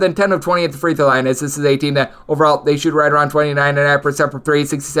better than 10 of 20 at the free throw line, as this is a team that overall they shoot right around 29.5% from 3,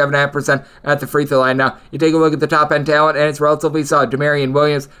 67.5% at the free throw line. Now, you take a look at the top end talent, and it's relatively solid. Demarion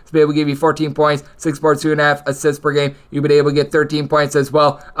Williams has been able to give you 14 points, 6 boards, 2.5 assists per game. You've been able to get 13 points as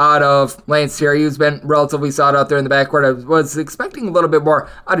well out of Lance Terry, who's been relatively solid out there in the backcourt. I was expecting a little bit more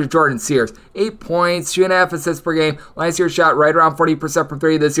out of Jordan Sears. 8 points, 2.5 assists per game. Last year shot right around 40% from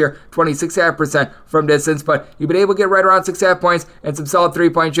 3. This year, 26.5% from distance, but you've been able to get right around 6.5 points and some solid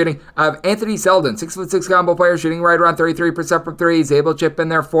 3-point shooting. Anthony Selden, 6'6" combo player, shooting right around 33% from 3. He's able to chip in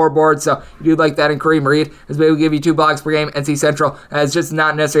there 4 boards, so you do like that. And Kareem Reed has been able to give you 2 blocks per game. NC Central has just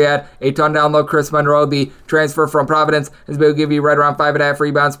not necessarily had a ton down low. Chris Monroe, the transfer from Providence, has been able to give you right around 5.5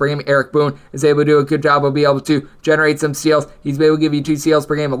 rebounds per game. Eric Boone is able to do a good job of being able to generate some steals. He's been able to give you 2 steals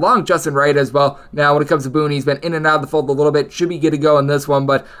per game, along Justin Wright as well. Now, when it comes to Boone, he's been in and out of the fold a little bit. Should be good to go in this one,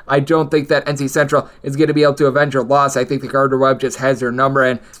 but I don't think that NC Central is going to be able to avenge a loss. I think the Gardner Webb just has their number,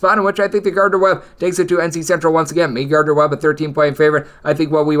 and spot in which I think the Gardner Webb takes it to NC Central once again. Me, Gardner Webb, a 13-point favorite. I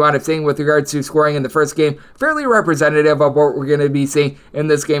think what we wound up seeing with regards to scoring in the first game, fairly representative of what we're going to be seeing in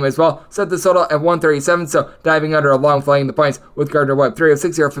this game as well. Set the total at 137, so diving under along, flying the points with Gardner Webb.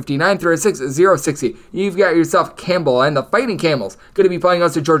 306.059, 306.060. You've got yourself Campbell and the Fighting Camels going to be playing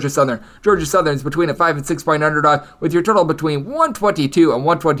us to Georgia Southern. Georgia Southern's between a 5 and 6 point underdog with your total between 122 and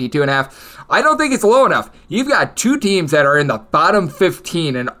 122.5. I don't think it's low enough. You've got 2 teams that are in the bottom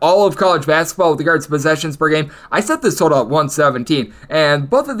 15 in all of college basketball with regards to possessions per game. I set this total at 117, and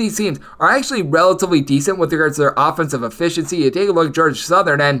both of these teams are actually relatively decent with regards to their offensive efficiency. You take a look at Georgia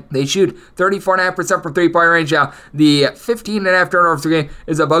Southern, and they shoot 34.5% from 3-point range. Now, the 15.5 turnovers per game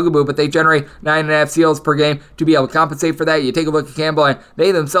is a bugaboo, but they generate 9.5 steals per game to be able to compensate for that. You take a look at Campbell, and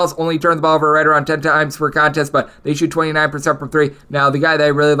they themselves only turn the ball over right around 10 times per contest, but they shoot 29% from 3. Now, the guy that I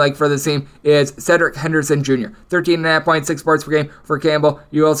really like for this team is Cedric Henderson Jr. 13.5 points, 6 boards per game for Campbell.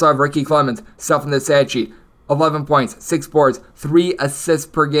 You also have Ricky Clemens, stuff in the stat sheet. 11 points, 6 boards, 3 assists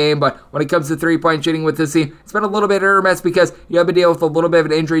per game. But when it comes to 3-point shooting with this team, it's been a little bit of a mess because you have to deal with a little bit of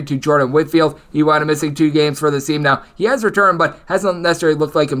an injury to Jordan Whitfield. He wound up missing 2 games for this team. Now, he has returned, but hasn't necessarily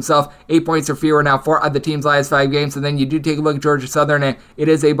looked like himself. 8 points or fewer now, 4 of the team's last 5 games. And then you do take a look at Georgia Southern, and it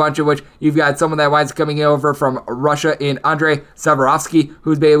is a bunch of which you've got someone that winds up coming over from Russia in Andrei Severovsky,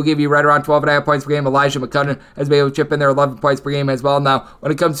 who's been able to give you right around 12.5 points per game. Elijah McCudden has been able to chip in there 11 points per game as well. Now,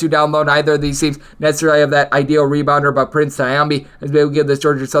 when it comes to down low, neither of these teams necessarily have that ideal rebounder, but Prince Diambi has been able to give this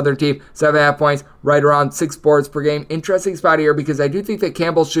Georgia Southern team 7.5 points, right around 6 boards per game. Interesting spot here because I do think that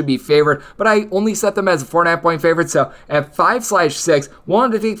Campbell should be favored, but I only set them as a 4.5 point favorite. So at 5/6,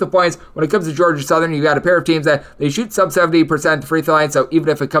 willing to take the points. When it comes to Georgia Southern, you got a pair of teams that they shoot sub 70% at the free throw line. So even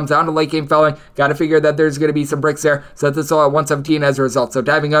if it comes down to late game fouling, got to figure that there's going to be some bricks there. Set this all at 117 as a result. So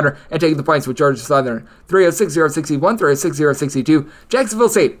diving under and taking the points with Georgia Southern. 306-061, 306-062. Jacksonville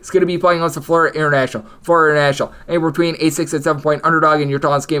State is going to be playing against the Florida International. Florida International, anywhere between a 6 and 7 point underdog, and your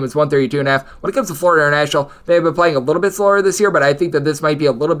total on this game is 132.5. When it comes to Florida International, they have been playing a little bit slower this year, but I think that this might be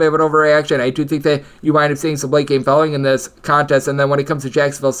a little bit of an overreaction. I do think that you wind up seeing some late game fouling in this contest. And then when it comes to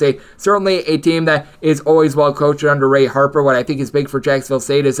Jacksonville State, certainly a team that is always well coached under Ray Harper. What I think is big for Jacksonville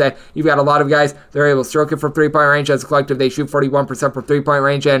State is that you've got a lot of guys that are able to stroke it from 3-point range. As a collective, they shoot 41% from 3-point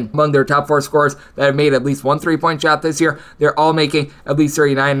range, and among their top 4 scorers that have made at least one 3-point shot this year, they're all making at least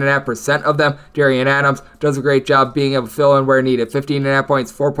 39.5% of them. Darian Adams does a great job being able to fill in where needed. 15.5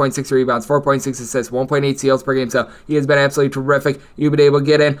 points, 4.6 rebounds, 4.6 assists, 1.8 steals per game. So he has been absolutely terrific. You've been able to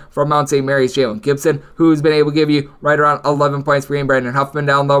get in from Mount St. Mary's Jalen Gibson, who's been able to give you right around 11 points per game. Brandon Huffman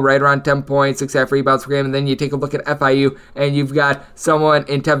down low, right around 10 points, 6.5 rebounds per game. And then you take a look at FIU, and you've got someone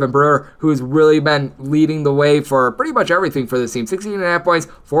in Tevin Brewer who's really been leading the way for pretty much everything for this team. 16.5 points,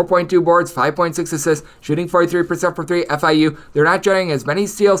 4.2 boards, 5.6 assists, shooting 43% from 3. FIU, they're not generating as many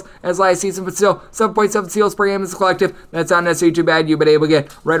steals as last season, but still 7.7 steals per game as a collective. That's not necessarily too bad. You've been able to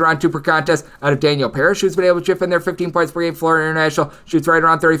get right around 2 per contest out of Daniel Parrish, who's been able to chip in there 15 points per game. Florida International shoots right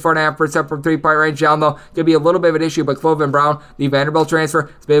around 34.5% from 3-point range. Down low could be a little bit of an issue, but Cloven Brown, the Vanderbilt transfer,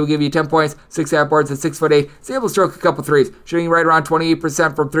 has been able to give you 10 points, 6.5 boards, at 6'8". He's able to stroke a couple threes, shooting right around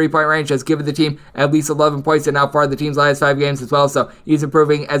 28% from 3-point range, has given the team at least 11 points and out far the team's last 5 games as well. So he's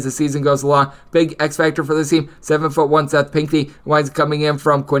improving as the season goes along. Big X factor for this team, 7'1" Seth Pinckney, who winds up coming in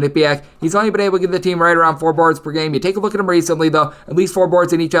from Quinnipiac. He's only been able to give the team right around 4 boards per game. You take a look at him recently, though, at least 4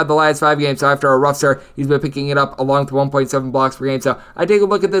 boards in each of the last 5 games. So after a rough start, he's been picking it up along with 1.7 blocks per game. So I take a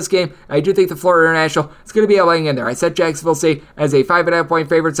look at this game. I do think the Florida International is going to be laying in there. I set Jacksonville State as a 5.5 point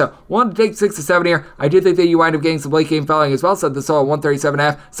favorite, so wanted to take 6 to 7 here. I do think that you wind up getting some late game fouling as well. Set the total at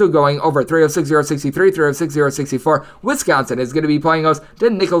 137.5. Still going over 306-063, 306-064. Wisconsin is going to be playing us to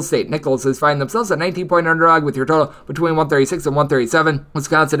Nicholls State. Nicholls is finding themselves a 19-point underdog with your total between 136 and 137.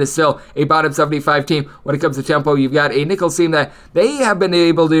 Wisconsin is still a bottom 75 team when it comes to tempo. You've got a Nicholls team that they have been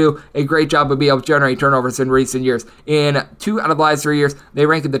able to do a great job of being able to generate turnovers in recent years. In 2 out of the last 3 years, they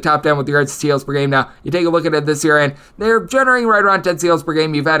rank in the top 10 with regards to steals per game. Now, you take a look at it this year, and they're generating right around 10 steals per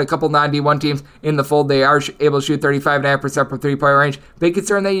game. You've had a couple non-D1 teams in the fold. They are able to shoot 35.5% from 3-point range. Big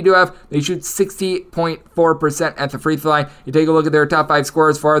concern that you do have, they shoot 60.4% at the free throw line. You take a look at their top 5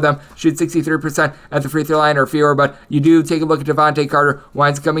 scorers, 4 of them shoot 63% at the free throw line or fewer, but you do take a look at Devontae Carter,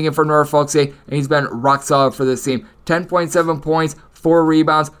 winds coming in from Norfolk State, and he's been rock solid for this team. 10.7 points, 4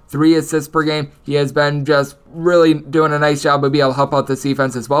 rebounds, 3 assists per game. He has been just really doing a nice job of being able to help out this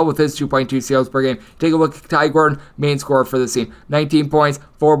defense as well with his 2.2 steals per game. Take a look at Ty Gordon, main scorer for this team. 19 points,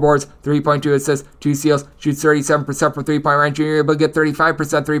 4 boards, 3.2 assists, 2 steals, shoots 37% from 3-point range. You're able to get 35%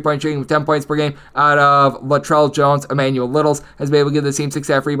 3-point shooting with 10 points per game out of Latrell Jones. Emmanuel Littles has been able to give the team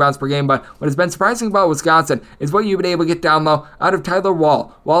 6.5 rebounds per game, but what has been surprising about Wisconsin is what you've been able to get down low out of Tyler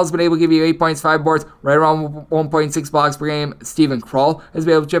Wall. Wall has been able to give you 8 points, 5 boards, right around 1.6 blocks per game. Stephen Krull has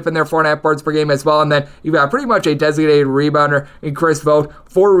been able to chip in there 4.5 boards per game as well, and then you've got pretty much a designated rebounder in Chris Vogt,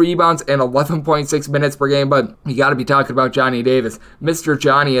 4 rebounds and 11.6 minutes per game, but you got to be talking about Johnny Davis. Mr.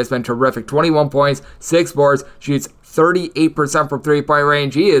 Johnny has been terrific. 21 points, 6 boards, shoots 38% from 3-point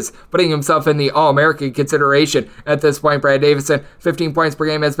range. He is putting himself in the All-American consideration at this point. Brad Davison, 15 points per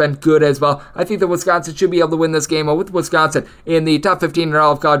game, has been good as well. I think that Wisconsin should be able to win this game. With Wisconsin in the top 15 in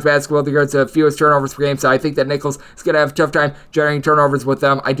all of college basketball with regards to fewest turnovers per game, so I think that Nicholls is going to have a tough time generating turnovers with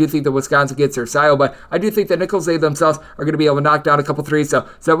them. I do think that Wisconsin gets their style, but I do think that Nicholls, they themselves are going to be able to knock down a couple threes. So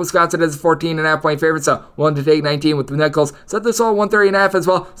Wisconsin is a 14.5 point favorite, so willing to take 19 with Nicholls. Set this all 130.5 as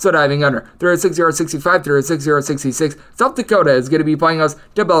well, so diving under. 306-065, 306-066. South Dakota is going to be playing us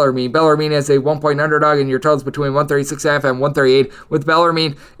to Bellarmine. Bellarmine is a 1-point underdog, and your totals between 136.5 and 138. With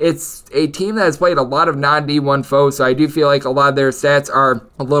Bellarmine, it's a team that has played a lot of non-D1 foes, so I do feel like a lot of their stats are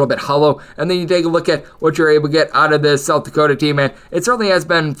a little bit hollow. And then you take a look at what you're able to get out of this South Dakota team, and it certainly has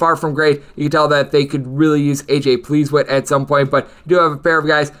been far from great. You can tell that they could really use AJ Pleaswit at some point, but you do have a pair of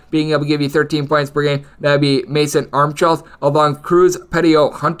guys being able to give you 13 points per game. That would be Mason Armchelt, along Cruz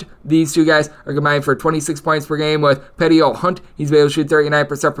Petio Hunt, These two guys are combined for 26 points per game with Petio Hunt. He's been able to shoot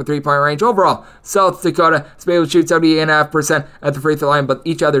 39% for three-point range. Overall, South Dakota has been able to shoot 78.5% at the free throw line, but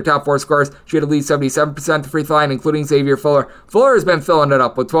each other top 4 scorers shoot at least 77% at the free throw line, including Xavier Fuller. Fuller has been filling it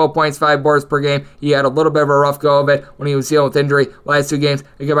up with 12 points, 5 boards per game. He had a little bit of a rough go of it when he was dealing with injury. Last 2 games,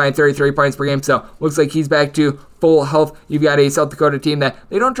 he combined 33 points per game, so looks like he's back to full health. You've got a South Dakota team that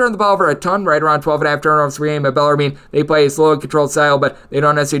they don't turn the ball over a ton, right around 12.5 turnovers per game. At Bellarmine, they play a slow and controlled style, but they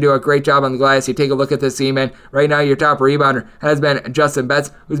don't necessarily do a great job on the glass. You take a look at this team, and right now your top rebounder has been Justin Betts,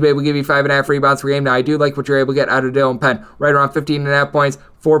 who's been able to give you 5.5 rebounds per game. Now, I do like what you're able to get out of Dylan Penn, right around 15.5 points,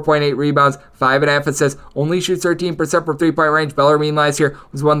 4.8 rebounds, 5.5 assists, only shoots 13% from three-point range. Bellarmine last year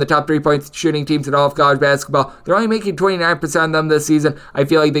was one of the top 3-point shooting teams in all of college basketball. They're only making 29% of them this season. I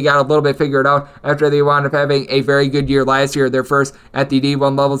feel like they got a little bit figured out after they wound up having a very good year last year. Their first at the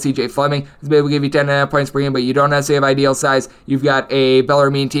D1 level. CJ Fleming has been able to give you 10.5 points per game, but you don't necessarily have ideal size. You've got a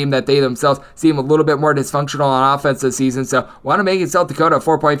Bellarmine team that they themselves seem a little bit more dysfunctional on offense this season, so want to make it South Dakota a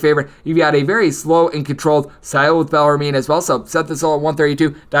 4-point favorite. You've got a very slow and controlled style with Bellarmine as well, so set this all at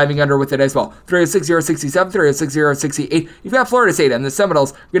 132, diving under with it as well. 306-067, 306-068. You've got Florida State and the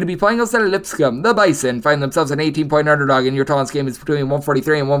Seminoles going to be playing outside of Lipscomb. The Bison find themselves an 18-point underdog, and your total game is between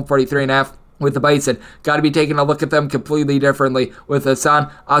 143 and 143.5. With the Bison, got to be taking a look at them completely differently with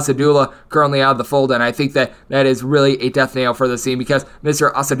Hassan Asadullah currently out of the fold, and I think that is really a death nail for the team because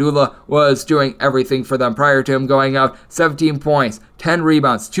Mr. Asadullah was doing everything for them prior to him going out. 17 points, 10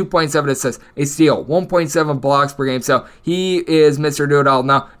 rebounds, 2.7 assists, a steal, 1.7 blocks per game, so he is Mr. Do-It-All.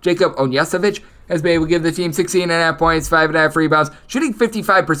 Now, Jacob Onyesovic has been able to give the team 16.5 points, 5.5 rebounds, shooting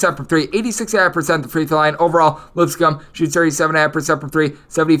 55% from 3, 86.5% at the free throw line. Overall, Lipscomb shoots 37.5% from 3,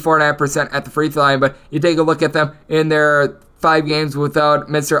 74.5% at the free throw line. But you take a look at them in their 5 games without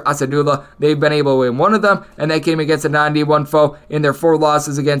Mr. Asadullah. They've been able to win one of them, and that came against a non-D1 foe in their 4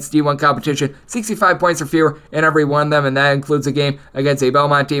 losses against D1 competition. 65 points or fewer in every one of them, and that includes a game against a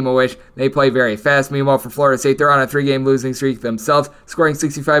Belmont team in which they play very fast. Meanwhile, for Florida State, they're on a 3-game losing streak themselves, scoring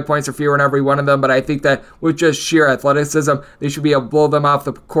 65 points or fewer in every one of them, but I think that with just sheer athleticism, they should be able to blow them off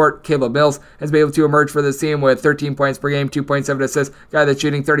the court. Caleb Mills has been able to emerge for this team with 13 points per game, 2.7 assists, guy that's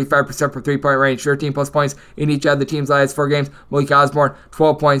shooting 35% from 3-point range, 13 plus points in each of the team's last 4 games. Malik Osborne,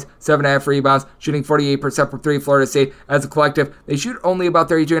 12 points, 7.5 rebounds, shooting 48% from 3. Florida State, as a collective, they shoot only about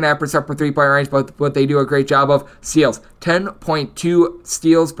 32.5% from 3-point range, but what they do a great job of, steals. 10.2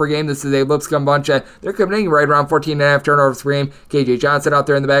 steals per game. This is a Lipscomb bunch. They're committing right around 14.5 turnovers per game. KJ Johnson out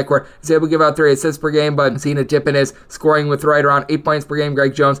there in the backcourt is able to give out 3 assists per game, but Zena Tippin is scoring with right around 8 points per game.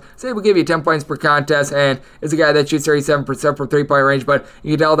 Greg Jones is able to give you 10 points per contest, and is a guy that shoots 37% from 3-point range, but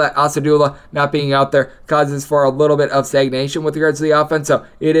you can tell that Asadullah not being out there causes for a little bit of stagnation with regards to the offense, so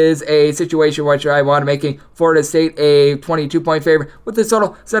it is a situation which I want making Florida State a 22-point favorite with this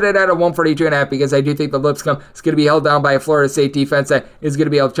total set it at a 142.5 because I do think the Lipscomb is going to be held down by a Florida State defense that is going to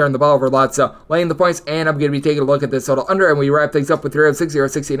be able to turn the ball over a lot, so laying the points, and I'm going to be taking a look at this total under, and we wrap things up with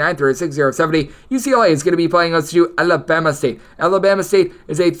 306-069, 306-070. UCLA is going to be playing us to Alabama State. Alabama State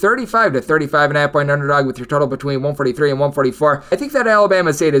is a 35 to 35.5 point underdog with your total between 143 and 144. I think that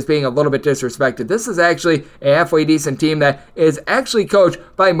Alabama State is being a little bit disrespected. This is actually a halfway decent team that is actually coached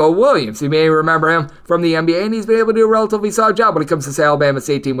by Mo Williams. You may remember him from the NBA, and he's been able to do a relatively solid job when it comes to this Alabama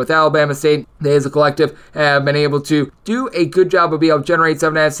State team. With Alabama State, they as a collective have been able to do a good job of being able to generate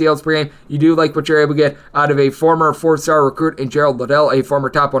 7.5 steals per game. You do like what you're able to get out of a former 4-star recruit in Gerald Liddell, a former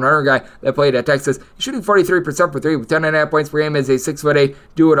top 100 guy that played at Texas. He's shooting 43% for 3 with 10.5 points per game as a 6'8",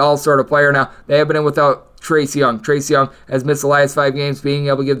 do-it-all sort of player. Now, they have been in without Trace Young. Trace Young has missed the last 5 games. Being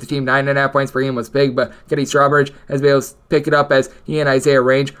able to give the team 9.5 points per game was big, but Kenny Strawbridge has been able to pick it up as he and Isaiah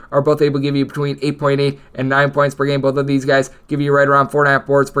Range are both able to give you between 8.8 and 9 points per game. Both of these guys give you right around 4.5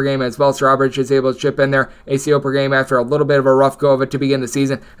 boards per game as well. Strawbridge is able to chip in there a steal per game after a little bit of a rough go of it to begin the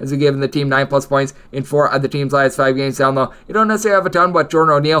season, as he's given the team 9 plus points in 4 of the team's last 5 games. Down low, you don't necessarily have a ton, but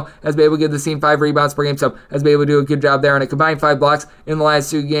Jordan O'Neal has been able to give the team 5 rebounds per game, so has been able to do a good job there, and a combined 5 blocks in the last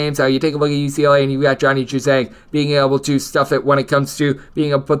 2 games. You take a look at UCLA, and you've got Johnny Chuzang being able to stuff it when it comes to being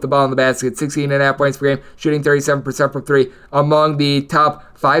able to put the ball in the basket. 16.5 points per game, shooting 37% from 3. Among the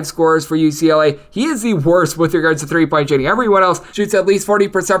top 5 scorers for UCLA, he is the worst with regards to 3-point shooting. Everyone else shoots at least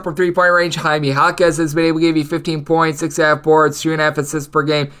 40% from 3-point range. Jaime Jaquez has been able to give you 15 points, 6.5 boards, 2.5 assists per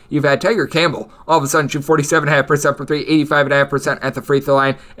game. You've had Tiger Campbell all of a sudden shoot 47.5% from 3, 85.5% at the free throw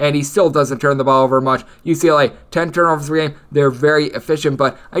line, and he still doesn't turn the ball over much. UCLA, 10 turnovers per game. They're very efficient,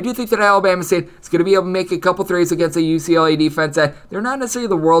 but I do think that Alabama State is going to be able to make a couple threes against a UCLA defense that they're not necessarily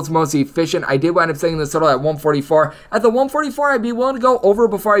the world's most efficient. I did wind up saying this total at 144. At the 144, I'd be willing to go over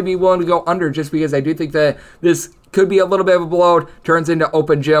before I'd be willing to go under, just because I do think that this could be a little bit of a blowout, turns into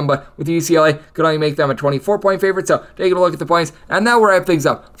open gym, but with UCLA, could only make them a 24-point favorite. So taking a look at the points, and that will wrap things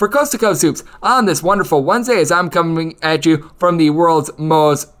up for Coast to Coast Hoops on this wonderful Wednesday as I'm coming at you from the world's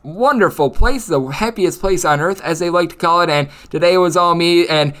most wonderful place, the happiest place on earth, as they like to call it. And today was all me,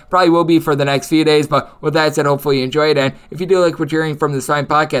 and probably will be for the next few days. But with that said, hopefully you enjoyed. And if you do like what you're hearing from this fine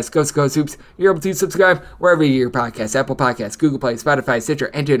podcast, Coast to Coast Hoops, you're able to subscribe wherever you get your podcasts: Apple Podcasts, Google Play, Spotify,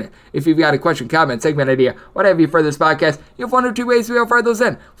 Stitcher, and TuneIn. If you've got a question, comment, segment idea, what have you for this podcast, you have one or two ways to be able to fire those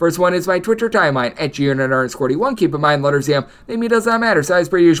in. First one is my Twitter timeline at @GUNR_41. Keep in mind, letters M, they mean does not matter, so as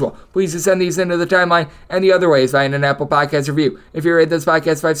per usual. Please just send these into the timeline. And the other way is via an Apple Podcast review. If you rate this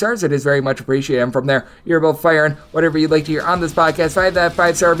podcast 5 stars, it is very much appreciated. And from there, you're able to fire in whatever you'd like to hear on this podcast via that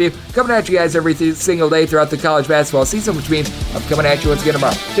 5-star review. Coming at you guys every single day throughout the college basketball season, which means I'm coming at you once again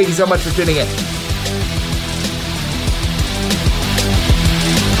tomorrow. Thank you so much for tuning in.